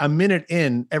suddenly a minute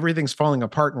in, everything's falling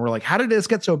apart. And we're like, how did this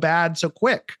get so bad so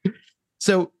quick?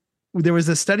 So there was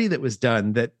a study that was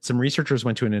done that some researchers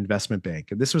went to an investment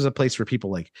bank. And this was a place where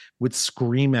people like would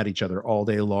scream at each other all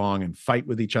day long and fight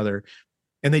with each other.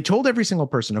 And they told every single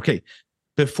person, okay,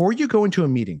 before you go into a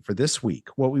meeting for this week,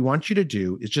 what we want you to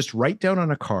do is just write down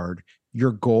on a card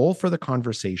your goal for the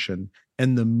conversation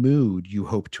and the mood you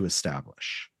hope to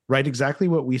establish, right? Exactly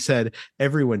what we said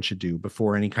everyone should do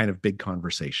before any kind of big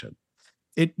conversation.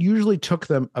 It usually took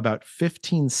them about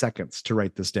 15 seconds to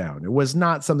write this down. It was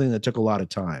not something that took a lot of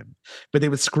time, but they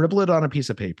would scribble it on a piece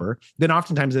of paper. Then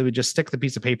oftentimes they would just stick the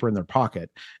piece of paper in their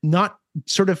pocket, not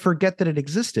sort of forget that it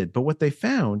existed. But what they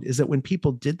found is that when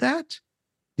people did that,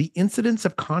 the incidence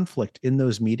of conflict in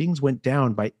those meetings went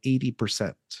down by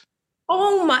 80%.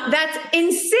 Oh my, that's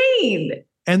insane.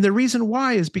 And the reason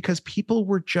why is because people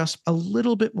were just a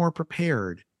little bit more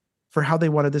prepared for how they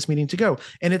wanted this meeting to go.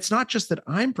 And it's not just that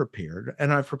I'm prepared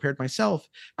and I've prepared myself.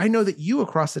 I know that you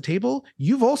across the table,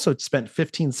 you've also spent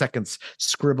 15 seconds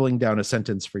scribbling down a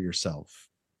sentence for yourself.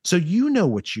 So you know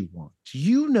what you want.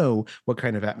 You know what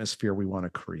kind of atmosphere we want to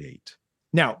create.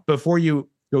 Now, before you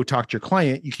go talk to your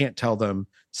client, you can't tell them,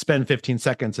 spend 15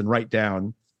 seconds and write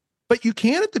down. But you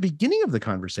can at the beginning of the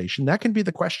conversation. That can be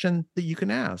the question that you can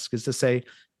ask, is to say,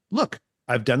 look,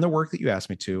 I've done the work that you asked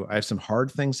me to. I have some hard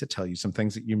things to tell you, some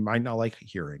things that you might not like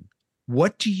hearing.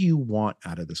 What do you want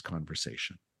out of this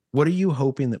conversation? What are you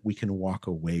hoping that we can walk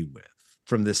away with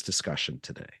from this discussion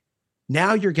today?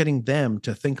 Now you're getting them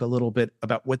to think a little bit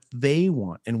about what they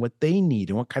want and what they need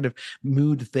and what kind of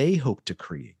mood they hope to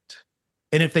create.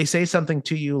 And if they say something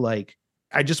to you like,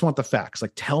 I just want the facts,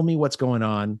 like, tell me what's going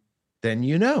on, then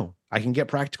you know, I can get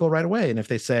practical right away. And if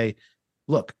they say,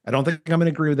 look, I don't think I'm going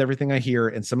to agree with everything I hear,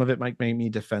 and some of it might make me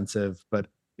defensive, but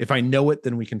if I know it,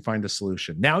 then we can find a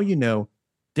solution. Now you know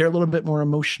they're a little bit more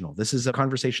emotional. This is a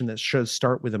conversation that should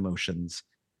start with emotions.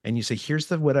 And you say, here's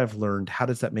what I've learned. How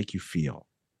does that make you feel?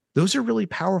 Those are really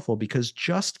powerful, because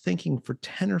just thinking for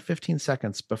 10 or 15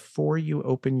 seconds before you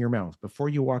open your mouth, before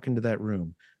you walk into that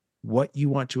room, what you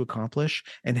want to accomplish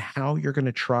and how you're going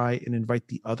to try and invite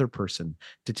the other person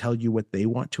to tell you what they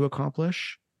want to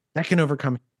accomplish, that can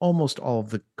overcome almost all of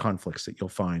the conflicts that you'll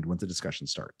find when the discussion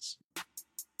starts.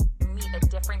 Meet a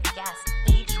different guest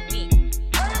each week.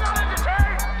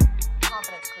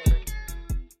 Confidence creator.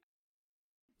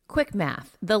 Quick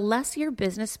math. The less your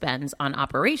business spends on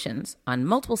operations, on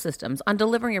multiple systems, on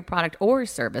delivering your product or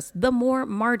service, the more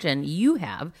margin you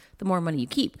have, the more money you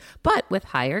keep. But with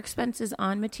higher expenses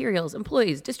on materials,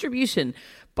 employees, distribution,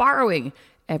 borrowing,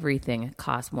 everything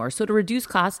costs more. So to reduce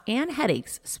costs and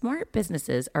headaches, smart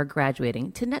businesses are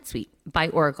graduating to NetSuite by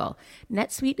Oracle.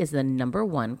 NetSuite is the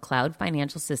 #1 cloud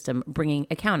financial system bringing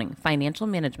accounting, financial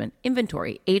management,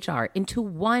 inventory, HR into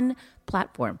one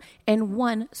platform and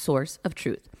one source of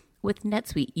truth. With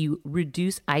NetSuite, you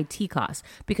reduce IT costs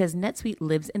because NetSuite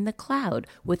lives in the cloud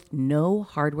with no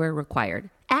hardware required,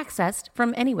 accessed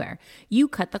from anywhere. You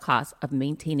cut the cost of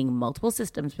maintaining multiple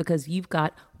systems because you've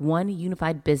got one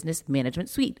unified business management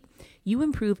suite. You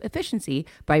improve efficiency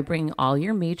by bringing all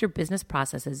your major business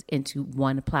processes into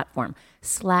one platform,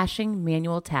 slashing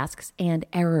manual tasks and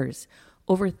errors.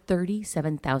 Over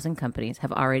 37,000 companies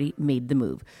have already made the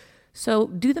move. So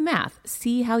do the math.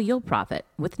 See how you'll profit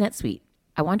with NetSuite.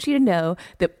 I want you to know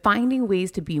that finding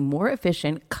ways to be more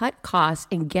efficient, cut costs,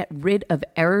 and get rid of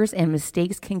errors and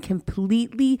mistakes can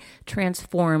completely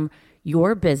transform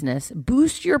your business,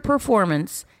 boost your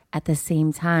performance at the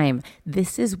same time.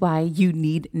 This is why you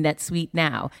need NetSuite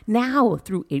now. Now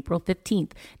through April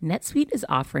 15th, NetSuite is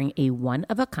offering a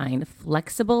one-of-a-kind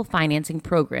flexible financing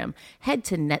program. Head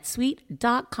to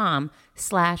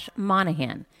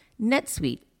netsuite.com/Monahan.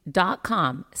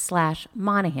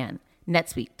 netsuite.com/Monahan.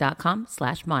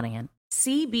 netsuite.com/Monahan.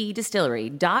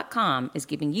 CBDistillery.com is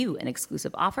giving you an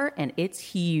exclusive offer, and it's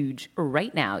huge.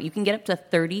 Right now, you can get up to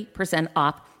 30%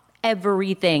 off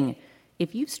everything.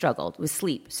 If you've struggled with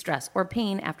sleep, stress, or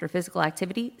pain after physical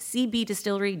activity,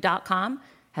 CBDistillery.com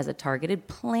has a targeted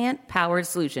plant-powered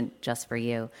solution just for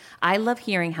you. I love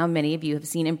hearing how many of you have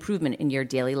seen improvement in your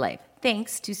daily life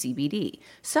thanks to CBD.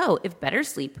 So if better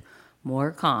sleep,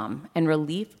 more calm, and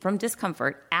relief from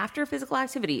discomfort after physical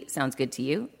activity sounds good to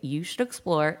you, you should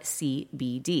explore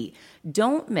CBD.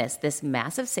 Don't miss this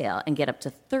massive sale and get up to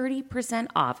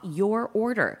 30% off your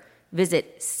order.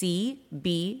 Visit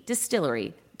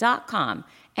cbdistillery.com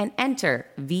and enter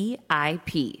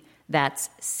VIP. That's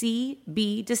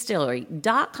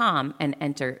cbdistillery.com and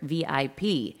enter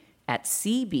VIP at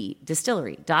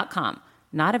cbdistillery.com.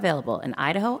 Not available in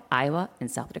Idaho, Iowa, and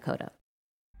South Dakota.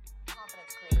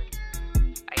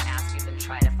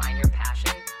 Try to find your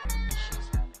passion.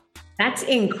 That's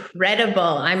incredible.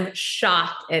 I'm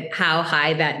shocked at how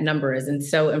high that number is and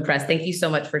so impressed. Thank you so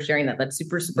much for sharing that. That's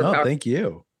super powerful. Thank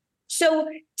you. So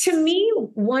to me,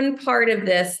 one part of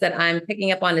this that I'm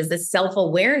picking up on is the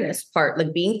self-awareness part,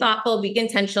 like being thoughtful, being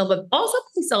intentional, but also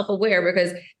being self-aware,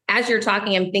 because as you're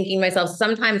talking, I'm thinking to myself,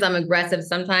 sometimes I'm aggressive,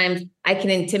 sometimes I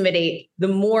can intimidate. The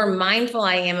more mindful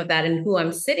I am of that and who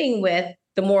I'm sitting with,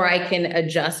 the more I can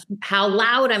adjust how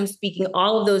loud I'm speaking.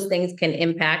 All of those things can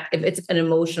impact if it's an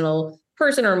emotional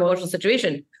person or emotional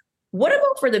situation. What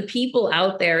about for the people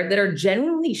out there that are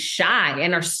genuinely shy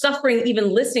and are suffering even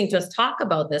listening to us talk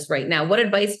about this right now? What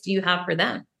advice do you have for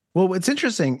them? Well, what's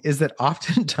interesting is that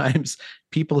oftentimes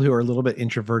people who are a little bit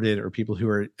introverted or people who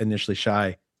are initially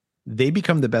shy, they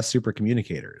become the best super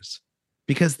communicators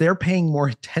because they're paying more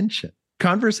attention.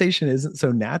 Conversation isn't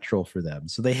so natural for them.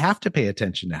 So they have to pay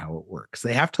attention to how it works.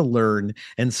 They have to learn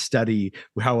and study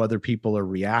how other people are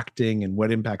reacting and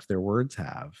what impact their words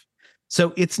have.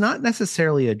 So it's not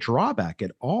necessarily a drawback at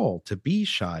all to be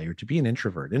shy or to be an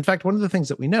introvert. In fact, one of the things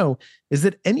that we know is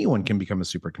that anyone can become a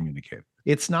super communicator.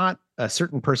 It's not a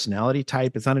certain personality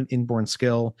type. It's not an inborn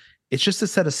skill. It's just a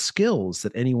set of skills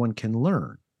that anyone can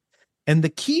learn. And the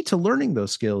key to learning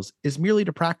those skills is merely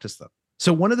to practice them.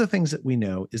 So one of the things that we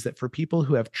know is that for people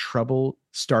who have trouble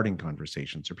starting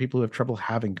conversations or people who have trouble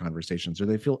having conversations or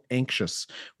they feel anxious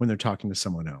when they're talking to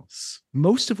someone else,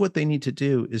 most of what they need to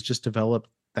do is just develop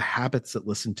the habits that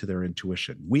listen to their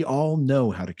intuition. We all know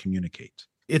how to communicate.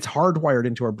 It's hardwired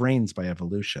into our brains by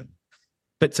evolution.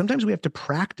 But sometimes we have to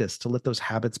practice to let those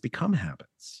habits become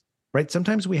habits, right?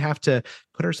 Sometimes we have to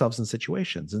put ourselves in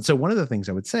situations. And so one of the things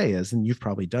I would say is, and you've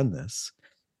probably done this,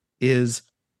 is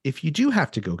if you do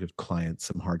have to go give clients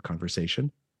some hard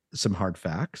conversation, some hard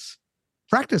facts,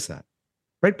 practice that,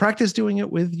 right? Practice doing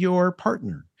it with your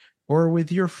partner or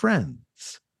with your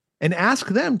friends and ask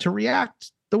them to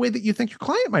react the way that you think your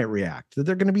client might react, that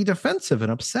they're going to be defensive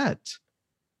and upset.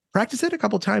 Practice it a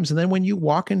couple of times. And then when you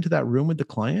walk into that room with the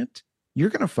client, you're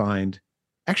going to find,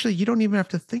 actually, you don't even have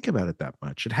to think about it that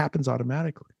much. It happens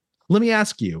automatically. Let me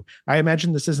ask you, I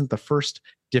imagine this isn't the first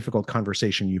difficult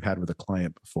conversation you've had with a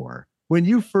client before. When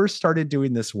you first started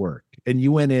doing this work and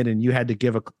you went in and you had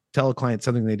to tell a client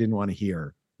something they didn't want to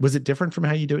hear, was it different from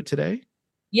how you do it today?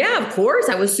 Yeah, of course.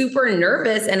 I was super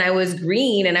nervous and I was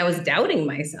green and I was doubting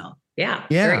myself. Yeah.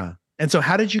 Yeah. And so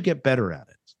how did you get better at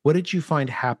it? What did you find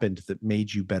happened that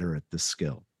made you better at this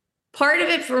skill? Part of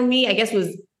it for me, I guess,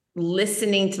 was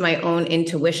listening to my own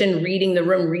intuition, reading the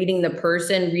room, reading the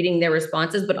person, reading their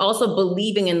responses, but also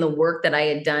believing in the work that I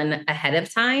had done ahead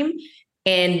of time.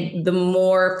 And the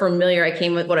more familiar I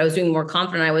came with what I was doing, the more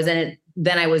confident I was in it,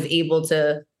 then I was able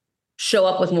to show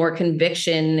up with more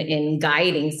conviction in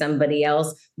guiding somebody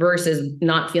else versus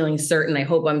not feeling certain. I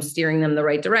hope I'm steering them the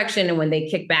right direction. And when they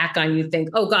kick back on you, think,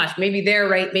 oh gosh, maybe they're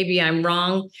right, maybe I'm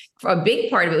wrong. For a big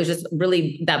part of it was just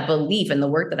really that belief in the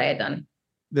work that I had done.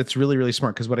 That's really, really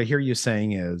smart. Because what I hear you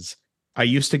saying is, I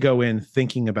used to go in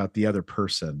thinking about the other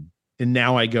person. And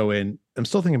now I go in, I'm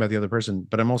still thinking about the other person,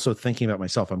 but I'm also thinking about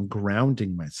myself. I'm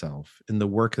grounding myself in the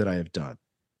work that I have done,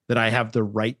 that I have the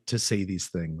right to say these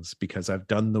things because I've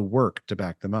done the work to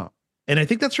back them up. And I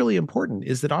think that's really important,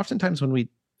 is that oftentimes when we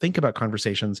think about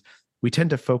conversations, we tend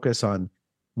to focus on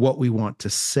what we want to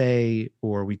say,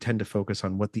 or we tend to focus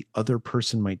on what the other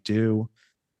person might do.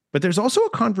 But there's also a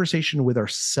conversation with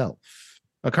ourself,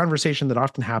 a conversation that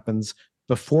often happens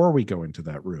before we go into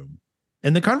that room.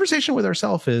 And the conversation with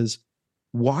ourself is,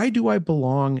 why do I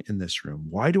belong in this room?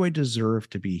 Why do I deserve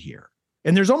to be here?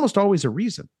 And there's almost always a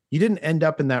reason. You didn't end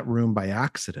up in that room by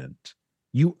accident.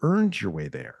 You earned your way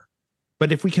there.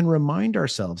 But if we can remind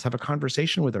ourselves, have a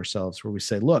conversation with ourselves where we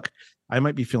say, look, I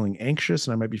might be feeling anxious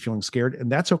and I might be feeling scared,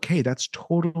 and that's okay. That's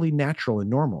totally natural and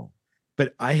normal.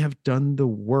 But I have done the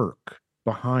work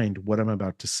behind what I'm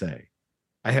about to say.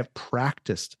 I have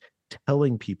practiced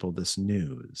telling people this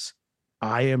news.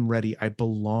 I am ready. I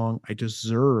belong. I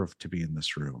deserve to be in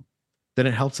this room. Then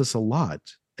it helps us a lot,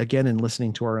 again, in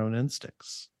listening to our own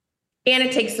instincts. And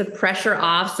it takes the pressure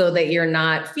off so that you're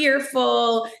not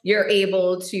fearful. You're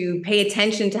able to pay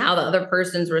attention to how the other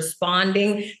person's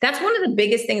responding. That's one of the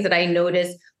biggest things that I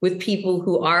notice with people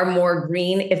who are more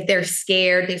green. If they're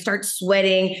scared, they start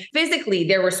sweating. Physically,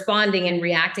 they're responding and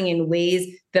reacting in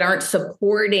ways that aren't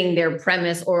supporting their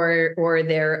premise or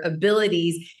their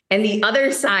abilities. And the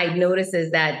other side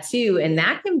notices that too. And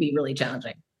that can be really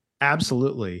challenging.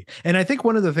 Absolutely. And I think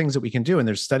one of the things that we can do, and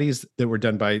there's studies that were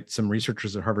done by some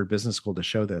researchers at Harvard Business School to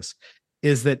show this,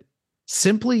 is that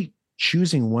simply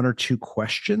choosing one or two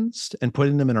questions and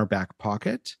putting them in our back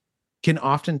pocket can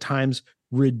oftentimes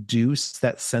reduce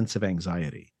that sense of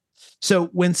anxiety. So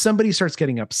when somebody starts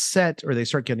getting upset or they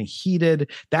start getting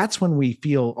heated, that's when we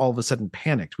feel all of a sudden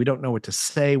panicked. We don't know what to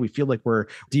say. We feel like we're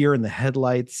deer in the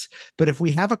headlights. But if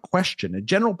we have a question, a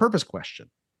general purpose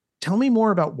question, tell me more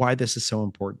about why this is so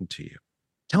important to you.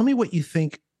 Tell me what you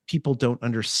think people don't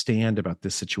understand about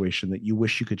this situation that you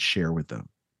wish you could share with them.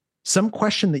 Some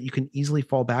question that you can easily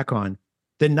fall back on,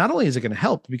 then not only is it going to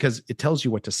help because it tells you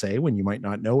what to say when you might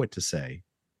not know what to say,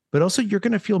 but also you're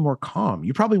going to feel more calm.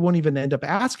 You probably won't even end up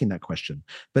asking that question.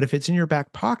 But if it's in your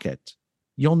back pocket,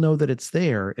 you'll know that it's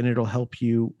there and it'll help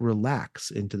you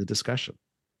relax into the discussion.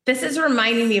 This is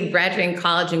reminding me of graduating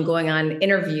college and going on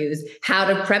interviews, how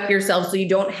to prep yourself so you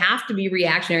don't have to be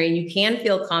reactionary and you can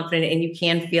feel confident and you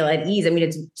can feel at ease. I mean,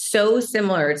 it's so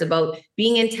similar. It's about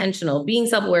being intentional, being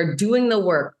self-aware, doing the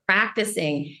work,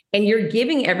 practicing, and you're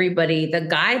giving everybody the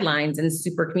guidelines and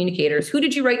super communicators. Who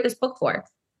did you write this book for?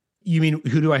 You mean,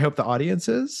 who do I hope the audience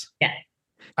is? Yeah.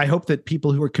 I hope that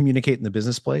people who are communicating the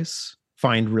business place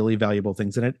find really valuable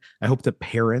things in it. I hope that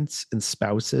parents and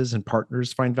spouses and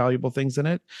partners find valuable things in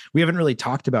it. We haven't really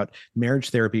talked about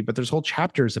marriage therapy, but there's whole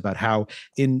chapters about how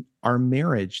in our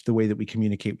marriage, the way that we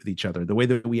communicate with each other, the way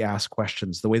that we ask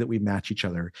questions, the way that we match each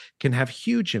other can have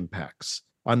huge impacts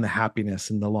on the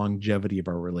happiness and the longevity of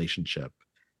our relationship.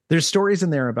 There's stories in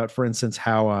there about, for instance,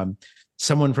 how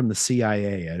someone from the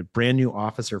CIA, a brand new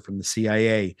officer from the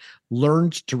CIA,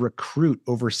 learned to recruit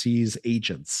overseas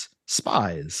agents,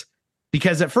 spies,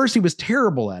 because at first he was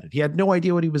terrible at it. He had no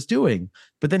idea what he was doing.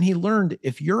 But then he learned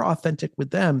if you're authentic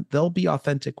with them, they'll be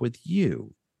authentic with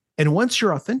you. And once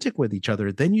you're authentic with each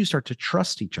other, then you start to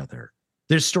trust each other.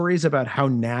 There's stories about how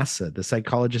NASA, the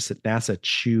psychologists at NASA,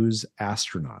 choose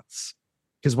astronauts.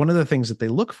 Because one of the things that they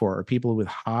look for are people with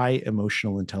high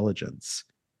emotional intelligence.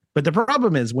 But the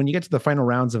problem is when you get to the final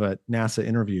rounds of a NASA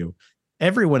interview,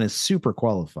 everyone is super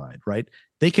qualified, right?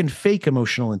 They can fake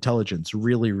emotional intelligence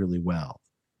really, really well.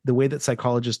 The way that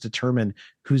psychologists determine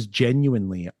who's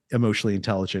genuinely emotionally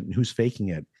intelligent and who's faking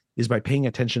it is by paying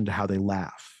attention to how they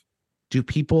laugh. Do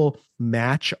people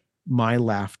match my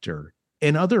laughter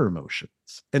and other emotions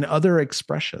and other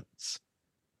expressions?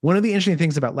 One of the interesting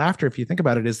things about laughter, if you think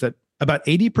about it, is that about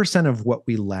 80% of what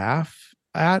we laugh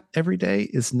at every day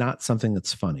is not something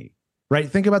that's funny, right?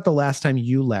 Think about the last time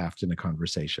you laughed in a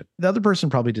conversation. The other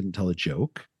person probably didn't tell a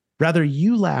joke. Rather,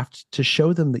 you laughed to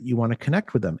show them that you want to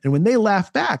connect with them. And when they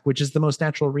laugh back, which is the most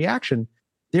natural reaction,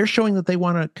 they're showing that they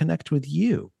want to connect with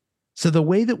you. So the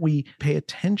way that we pay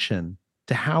attention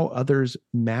to how others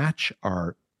match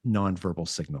our nonverbal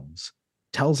signals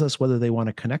tells us whether they want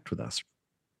to connect with us.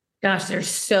 Gosh, there's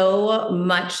so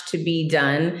much to be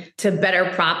done to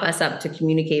better prop us up to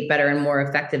communicate better and more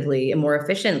effectively and more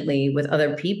efficiently with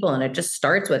other people. And it just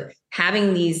starts with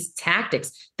having these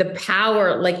tactics, the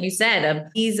power, like you said,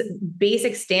 of these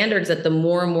basic standards that the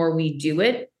more and more we do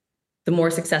it, the more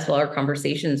successful our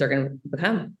conversations are going to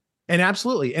become. And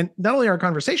absolutely. And not only our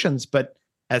conversations, but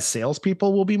as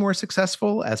salespeople will be more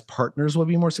successful, as partners will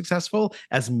be more successful,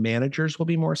 as managers will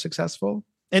be more successful.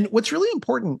 And what's really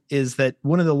important is that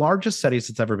one of the largest studies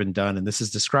that's ever been done, and this is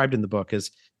described in the book,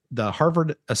 is the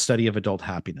Harvard Study of Adult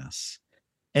Happiness.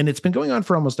 And it's been going on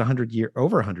for almost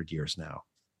over 100 years now.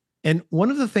 And one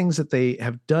of the things that they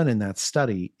have done in that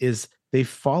study is they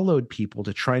followed people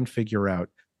to try and figure out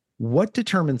what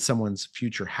determines someone's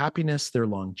future happiness, their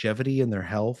longevity, and their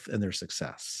health, and their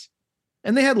success.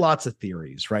 And they had lots of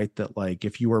theories, right? That like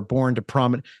if you were born to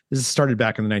prominent, this started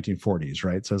back in the 1940s,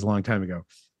 right? So it was a long time ago.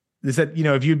 They said,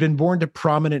 if you'd been born to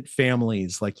prominent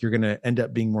families, like you're going to end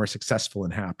up being more successful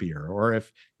and happier. Or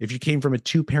if you came from a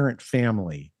 2-parent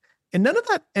family. And none of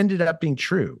that ended up being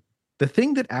true. The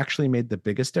thing that actually made the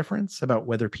biggest difference about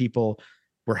whether people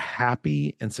were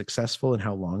happy and successful and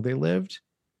how long they lived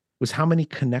was how many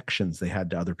connections they had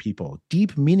to other people,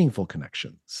 deep, meaningful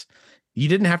connections. You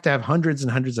didn't have to have hundreds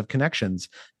and hundreds of connections,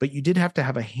 but you did have to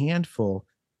have a handful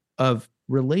of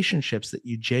relationships that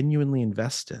you genuinely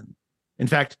invest in. In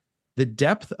fact, the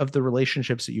depth of the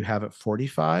relationships that you have at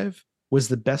 45 was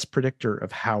the best predictor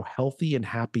of how healthy and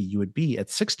happy you would be at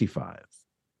 65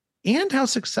 and how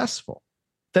successful.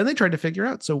 Then they tried to figure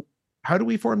out, so how do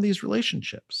we form these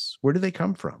relationships? Where do they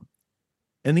come from?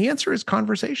 And the answer is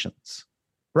conversations,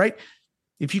 right?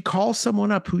 If you call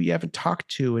someone up who you haven't talked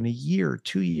to in a year,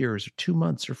 2 years, or 2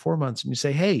 months, or 4 months, and you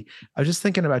say, hey, I was just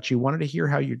thinking about you, wanted to hear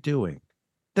how you're doing.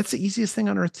 That's the easiest thing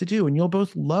on earth to do. And you'll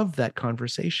both love that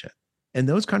conversation. And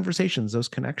those conversations, those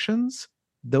connections,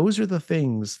 those are the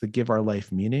things that give our life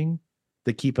meaning,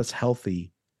 that keep us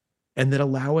healthy, and that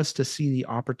allow us to see the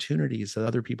opportunities that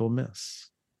other people miss.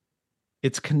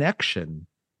 It's connection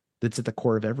that's at the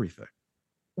core of everything.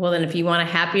 Well, then if you want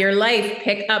a happier life,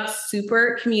 pick up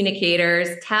Super Communicators.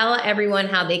 Tell everyone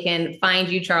how they can find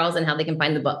you, Charles, and how they can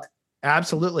find the book.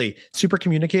 Absolutely. Super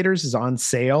Communicators is on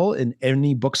sale in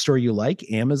any bookstore you like,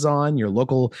 Amazon, your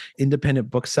local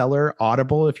independent bookseller,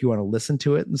 Audible, if you want to listen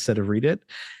to it instead of read it.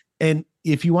 And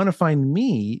if you want to find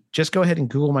me, just go ahead and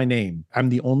Google my name. I'm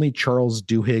the only Charles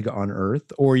Duhigg on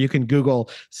earth. Or you can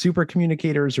Google Super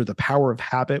Communicators or The Power of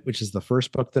Habit, which is the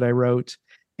first book that I wrote.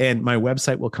 And my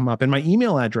website will come up. And my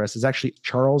email address is actually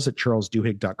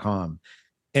charles@charlesduhigg.com.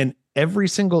 And every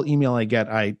single email I get,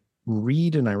 I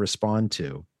read and I respond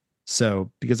to.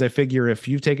 So, because I figure if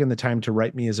you've taken the time to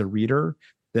write me as a reader,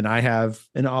 then I have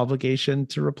an obligation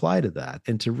to reply to that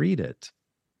and to read it.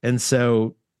 And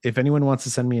so if anyone wants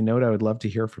to send me a note, I would love to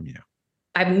hear from you.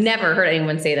 I've never heard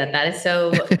anyone say that. That is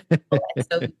so and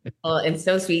so beautiful and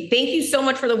so sweet. Thank you so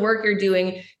much for the work you're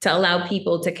doing to allow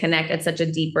people to connect at such a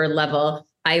deeper level.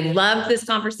 I loved this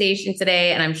conversation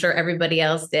today, and I'm sure everybody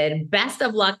else did. Best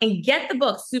of luck, and get the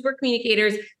book, Super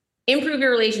Communicators. Improve your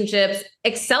relationships,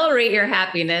 accelerate your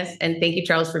happiness. And thank you,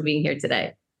 Charles, for being here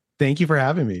today. Thank you for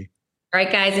having me. All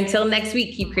right, guys, until next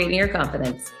week, keep creating your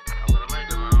confidence.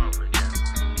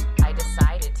 I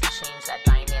decided to change that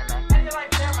dynamic.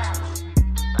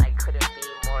 I couldn't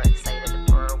be more excited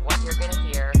for what you're going to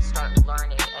hear, start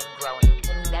learning and growing.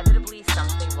 Inevitably,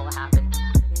 something will happen.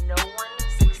 No one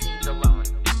succeeds alone.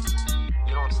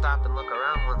 You don't stop and look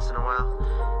around once in a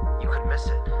while, you could miss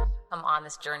it. Come on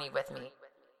this journey with me.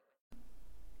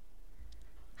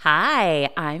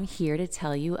 Hi, I'm here to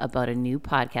tell you about a new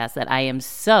podcast that I am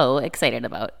so excited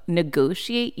about,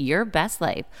 Negotiate Your Best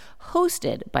Life,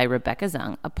 hosted by Rebecca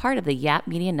Zung, a part of the Yap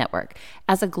Media Network.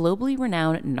 As a globally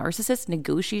renowned narcissist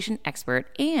negotiation expert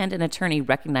and an attorney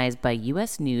recognized by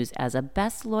U.S. News as a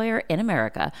best lawyer in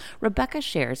America, Rebecca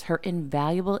shares her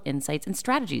invaluable insights and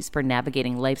strategies for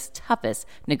navigating life's toughest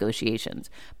negotiations.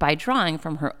 By drawing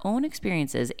from her own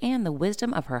experiences and the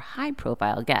wisdom of her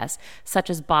high-profile guests, such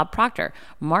as Bob Proctor,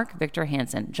 Mark Victor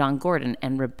Hansen, John Gordon,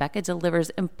 and Rebecca delivers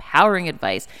empowering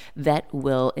advice that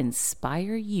will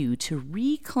inspire you to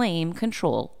reclaim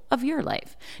control of your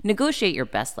life. Negotiate Your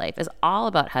Best Life is all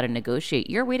about how to negotiate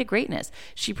your way to greatness.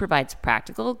 She provides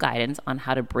practical guidance on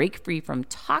how to break free from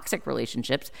toxic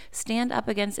relationships, stand up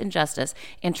against injustice,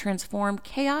 and transform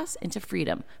chaos into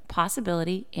freedom,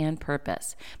 possibility, and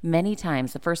purpose. Many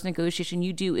times, the first negotiation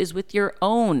you do is with your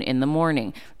own in the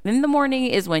morning. In the morning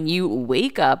is when you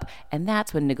wake up, and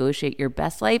that's when Negotiate Your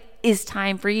Best Life is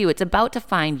time for you. It's about to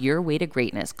find your way to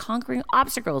greatness, conquering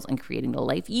obstacles and creating the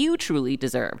life you truly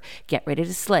deserve. Get ready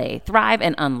to slay play, thrive,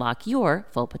 and unlock your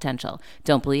full potential.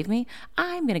 Don't believe me?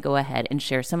 I'm going to go ahead and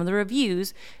share some of the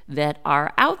reviews that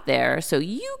are out there so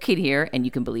you can hear and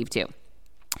you can believe too.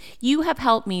 You have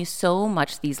helped me so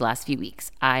much these last few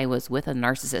weeks. I was with a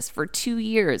narcissist for 2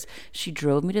 years. She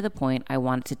drove me to the point I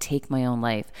wanted to take my own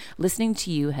life. Listening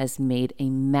to you has made a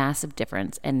massive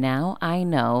difference, and now I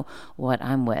know what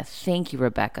I'm with. Thank you,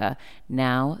 Rebecca.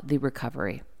 Now the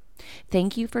recovery.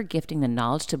 Thank you for gifting the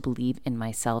knowledge to believe in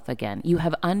myself again. You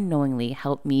have unknowingly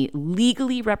helped me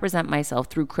legally represent myself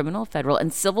through criminal, federal,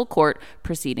 and civil court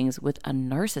proceedings with a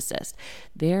narcissist.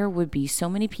 There would be so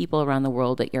many people around the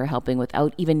world that you're helping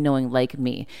without even knowing, like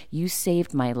me. You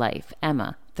saved my life.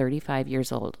 Emma, 35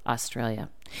 years old, Australia.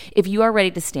 If you are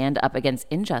ready to stand up against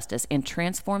injustice and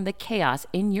transform the chaos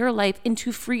in your life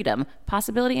into freedom,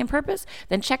 possibility, and purpose,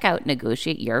 then check out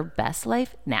Negotiate Your Best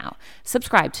Life now.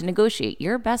 Subscribe to Negotiate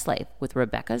Your Best Life with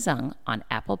Rebecca Zung on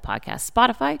Apple Podcasts,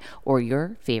 Spotify, or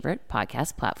your favorite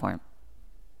podcast platform.